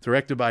girl.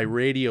 Directed by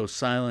Radio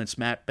Silence,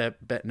 Matt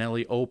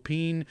Bettinelli,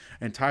 Oppy,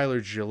 and Tyler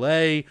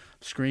Gillette.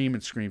 Scream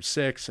and Scream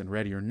 6 and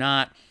Ready or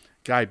Not.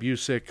 Guy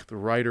Busick, the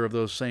writer of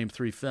those same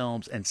three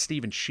films, and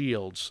Stephen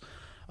Shields.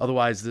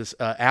 Otherwise, this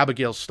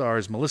Abigail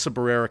stars Melissa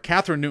Barrera,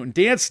 Catherine Newton,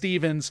 Dan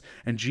Stevens,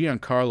 and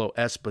Giancarlo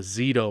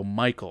Esposito.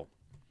 Michael.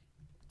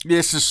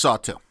 This is Saw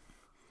 2.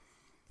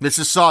 This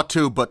is Saw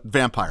 2, but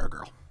Vampire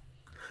Girl.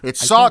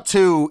 It's Saw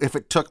 2 if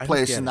it took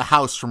place get in it. the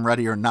house from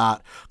Ready or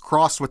Not,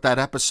 crossed with that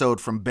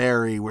episode from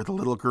Barry where the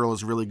little girl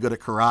is really good at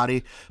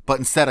karate, but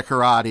instead of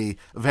karate,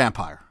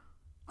 vampire.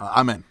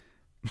 I'm in.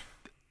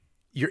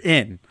 You're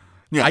in.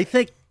 Yeah. I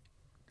think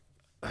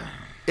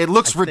It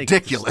looks think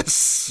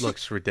ridiculous.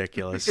 looks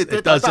ridiculous. It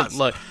It does. doesn't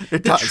look.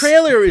 It the does.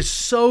 trailer is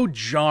so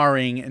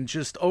jarring and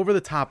just over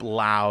the top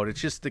loud. It's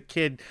just the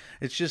kid.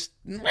 It's just.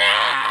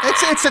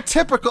 It's a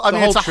typical. I The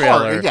mean, it's a whole trailer.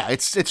 horror. Yeah,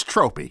 it's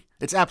tropey.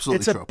 It's absolutely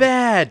It's a tropey.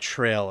 bad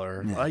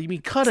trailer. I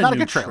mean, cut not a a new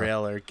good trailer.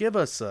 trailer. Give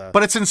us a.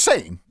 But it's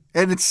insane,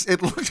 and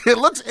it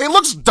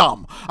looks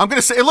dumb. I'm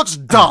gonna say it looks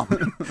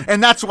dumb,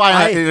 and that's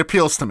why it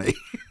appeals to me.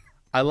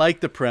 I like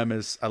the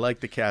premise. I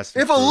like the cast.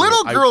 If a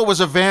little girl was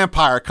a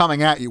vampire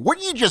coming at you,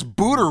 wouldn't you just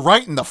boot her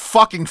right in the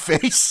fucking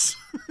face?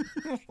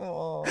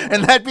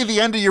 And that'd be the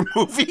end of your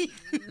movie?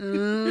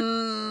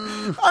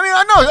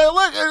 I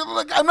know.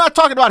 Look, I'm not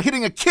talking about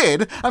hitting a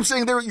kid. I'm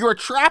saying you're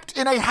trapped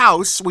in a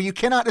house where you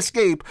cannot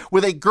escape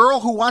with a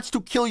girl who wants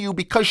to kill you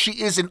because she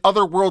is an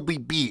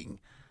otherworldly being.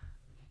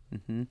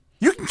 Mm-hmm.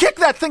 You can kick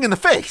that thing in the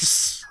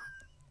face.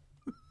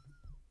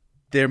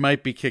 There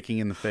might be kicking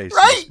in the face.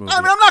 Right? In this movie.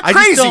 I mean, I'm not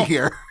crazy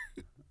here.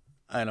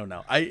 I don't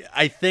know.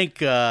 I think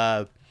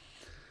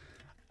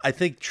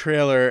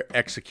trailer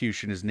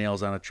execution is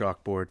nails on a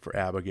chalkboard for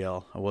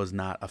Abigail. I was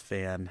not a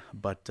fan,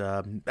 but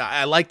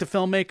I like the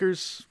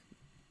filmmakers.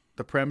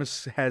 The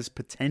premise has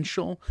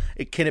potential.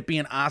 Can it be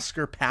an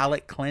Oscar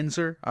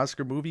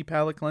movie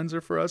palate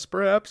cleanser for us,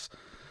 perhaps?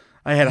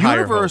 I had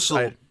higher hopes.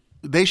 Universal,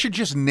 they should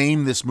just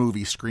name this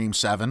movie Scream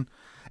 7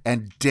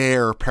 and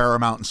dare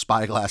Paramount and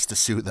Spyglass to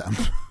sue them.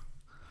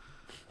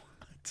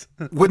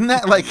 Wouldn't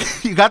that,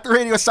 you got the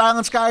Radio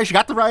Silence guys, you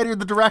got the writer,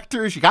 the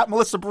directors, you got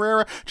Melissa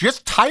Barrera.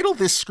 Just title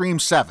this Scream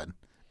 7.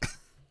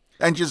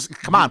 And just,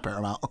 come on,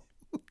 Paramount.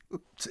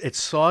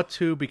 It's Saw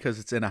 2 because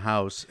it's in a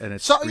house, and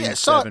it's Scream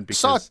 7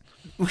 because...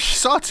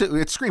 Saw 2,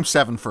 it's Scream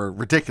 7 for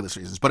ridiculous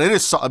reasons, but it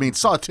is,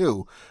 Saw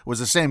 2 was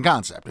the same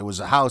concept. It was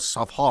a house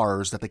of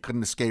horrors that they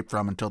couldn't escape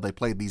from until they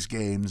played these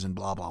games and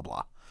blah, blah,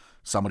 blah.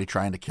 Somebody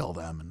trying to kill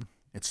them and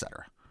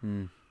etc.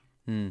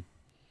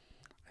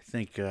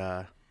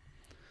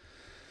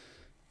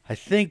 I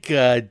think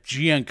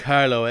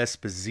Giancarlo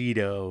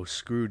Esposito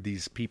screwed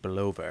these people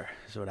over.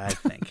 Is what I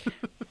think.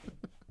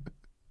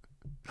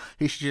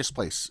 He should just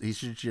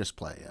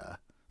play.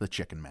 The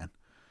Chicken Man.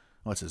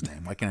 What's his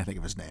name? Why can't I think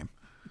of his name?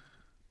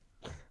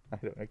 I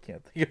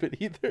can't think of it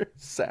either.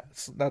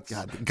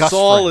 Gus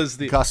Saul Fring. is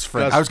the Gus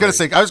Fring. I was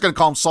gonna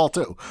call him Saul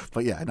too,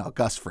 but yeah, no,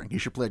 Gus Fring. He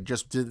should play.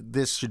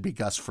 This should be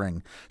Gus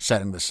Fring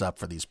setting this up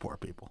for these poor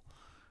people.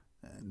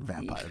 And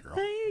Vampire Girl.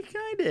 He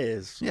kind of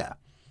is. Yeah.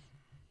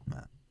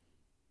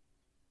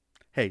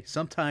 Hey,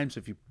 sometimes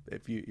if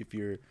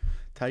you're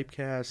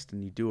typecast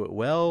and you do it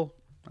well,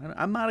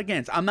 I'm not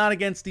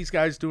against these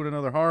guys doing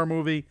another horror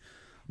movie.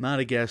 I'm not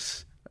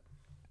against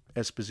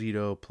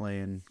Esposito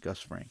playing Gus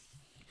Fring.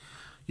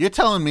 You're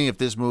telling me if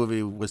this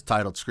movie was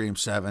titled Scream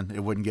 7,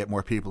 it wouldn't get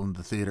more people into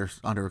the theaters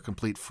under a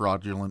complete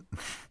fraudulent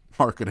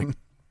marketing?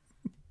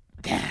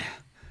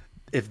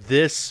 If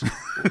this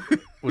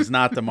was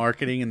not the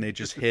marketing and they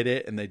just hit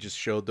it and they just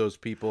showed those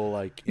people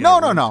No.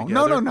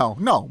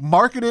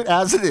 Market it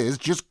as it is.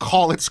 Just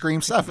call it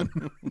Scream 7.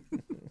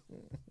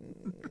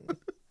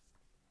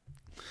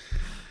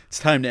 It's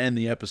time to end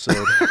the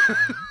episode.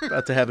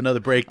 About to have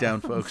another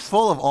breakdown, folks.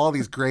 Full of all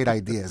these great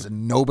ideas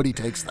and nobody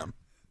takes them.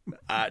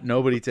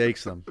 Nobody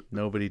takes them.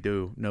 Nobody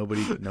do.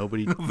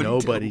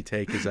 Nobody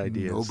take his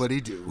ideas. Nobody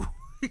do.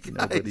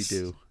 Nobody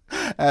do.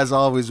 As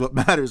always, what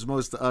matters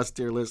most to us,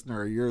 dear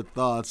listener, are your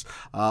thoughts.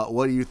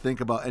 What do you think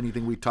about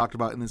anything we talked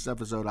about in this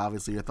episode?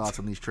 Obviously, your thoughts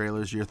on these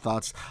trailers, your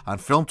thoughts on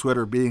film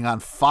Twitter being on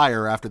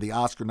fire after the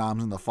Oscar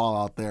noms and the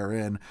fallout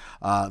therein,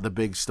 the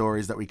big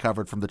stories that we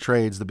covered from the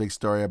trades, the big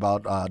story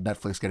about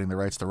Netflix getting the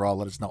rights to Raw.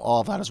 Let us know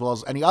all of that, as well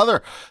as any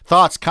other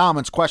thoughts,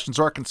 comments, questions,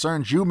 or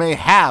concerns you may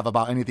have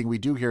about anything we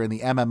do here in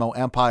the MMO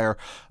Empire.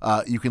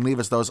 You can leave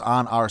us those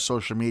on our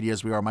social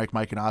medias. We are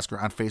Mike, and Oscar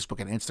on Facebook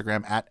and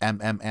Instagram, at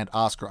MM and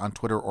Oscar on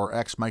Twitter or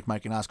X, Mike,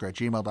 and Oscar at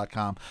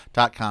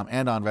gmail.com,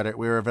 and on Reddit.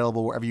 We're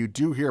available wherever you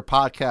do hear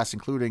podcasts,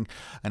 including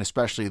and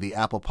especially the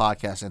Apple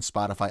Podcasts and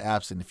Spotify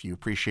apps. And if you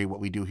appreciate what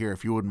we do here,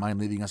 if you wouldn't mind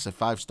leaving us a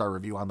 5-star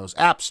review on those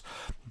apps,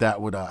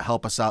 that would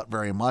help us out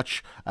very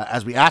much.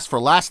 As we asked for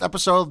last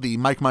episode, the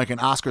Mike,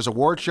 and Oscar's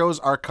award shows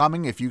are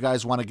coming. If you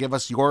guys want to give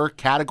us your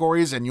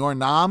categories and your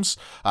noms,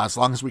 as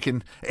long as we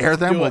can air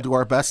them, we'll do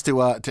our best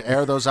to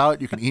air those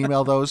out. You can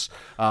email those.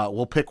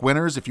 We'll pick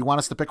winners. If you want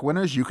us to pick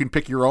winners, you can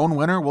pick your own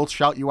winner. We'll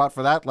shout you out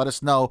for that. Let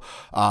us know.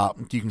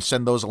 You can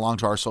send those along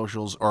to our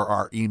socials or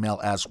our email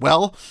as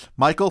well.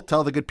 Michael,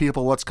 tell the good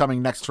people what's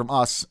coming next from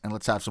us, and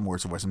let's have some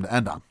words of wisdom to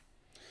end on.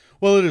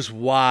 Well, it is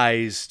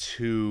wise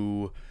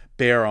to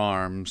bear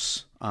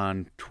arms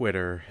on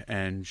Twitter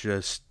and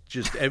just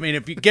I mean,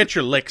 if you get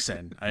your licks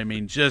in, I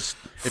mean, just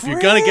if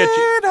you're gonna get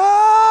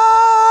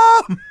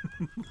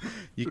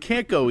you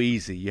can't go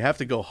easy. You have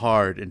to go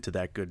hard into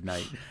that good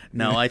night.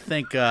 No, I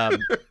think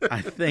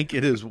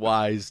it is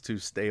wise to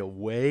stay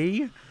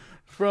away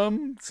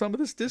from some of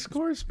this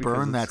discourse.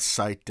 Burn that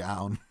site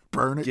down.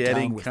 Burn it down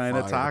getting with kind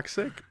of fire.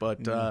 toxic,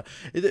 but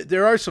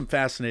there are some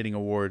fascinating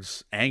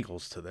awards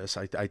angles to this.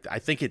 I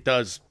think it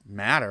does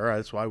matter.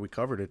 That's why we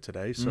covered it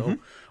today. So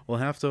we'll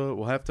have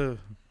to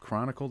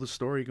chronicle the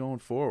story going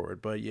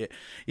forward. But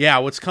yeah,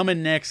 what's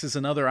coming next is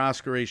another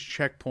Oscar race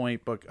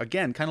checkpoint. But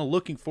again, kind of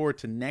looking forward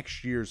to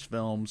next year's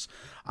films.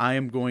 I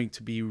am going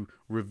to be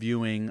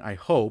reviewing, I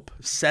hope,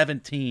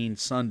 17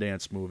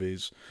 Sundance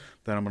movies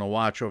that I'm going to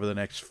watch over the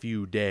next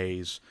few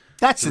days.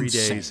 That's 3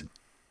 insane. days.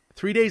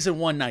 3 days and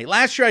one night.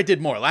 Last year I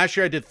did more. Last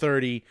year I did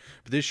 30.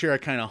 But this year I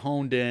kind of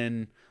honed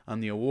in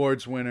on the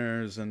awards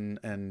winners, and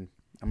I'm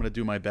going to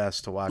do my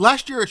best to watch.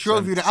 Last year it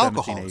drove you to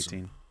alcoholism.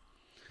 18.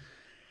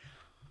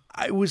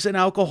 I was an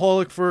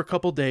alcoholic for a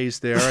couple days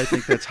there. I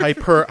think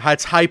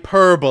that's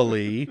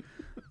hyperbole.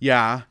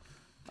 Yeah.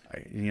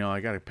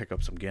 I got to pick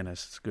up some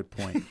Guinness. It's a good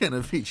point. You're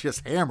going to be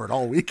just hammered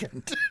all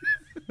weekend.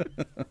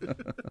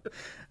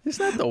 It's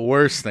not the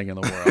worst thing in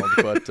the world,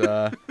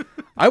 but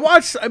I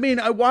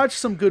watched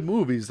some good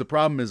movies. The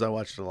problem is I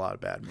watched a lot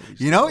of bad movies.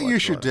 You know what you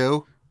should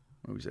do?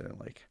 Movies I didn't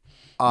like.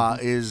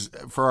 Is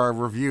for our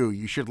review,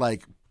 you should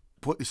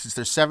put, since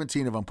there's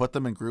 17 of them, put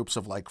them in groups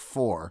of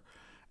 4,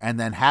 and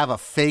then have a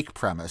fake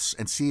premise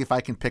and see if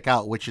I can pick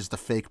out which is the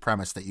fake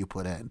premise that you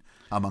put in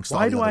amongst all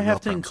the other Why do I have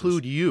to real premises.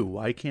 include you?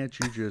 Why can't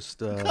you just...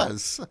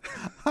 Because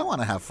I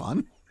want to have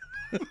fun.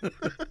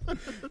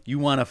 You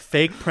want a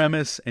fake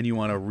premise and you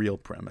want a real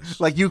premise.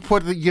 You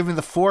give me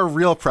the 4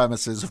 real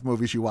premises of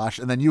movies you watch,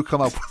 and then you come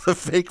up with a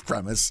fake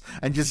premise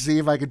and just see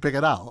if I can pick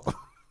it out.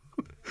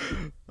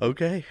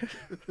 Okay.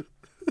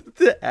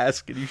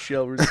 Ask and you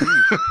shall receive.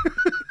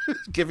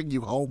 Giving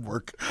you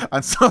homework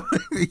on something.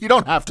 You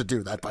don't have to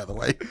do that, by the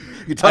way.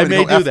 You tell I me may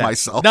to go do F that.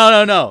 myself. No.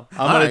 I'm All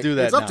going right, to do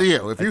that. It's up now. to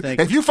you. I think-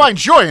 If you find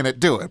joy in it,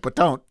 do it. But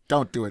don't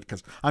do it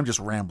because I'm just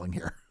rambling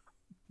here.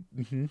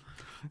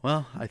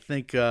 Well, I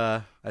think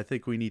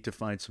we need to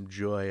find some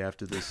joy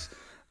after this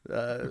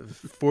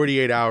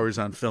 48 hours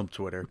on film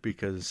Twitter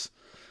because,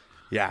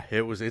 yeah,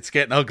 it's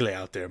getting ugly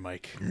out there,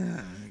 Mike.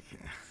 Yeah,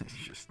 it's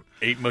just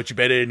Ain't much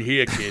better in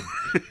here, kid.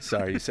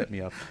 Sorry, you set me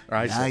up. Or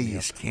I now set me you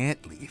up. just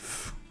can't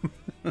leave.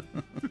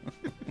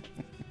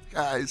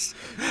 Guys,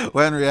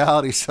 when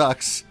reality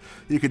sucks,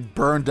 you could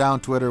burn down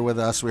Twitter with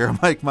us. We are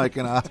Mike,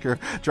 and Oscar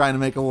trying to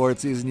make award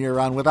season year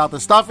round. Without the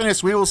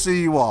stuffiness, we will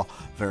see you all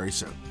very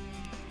soon.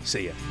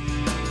 See ya.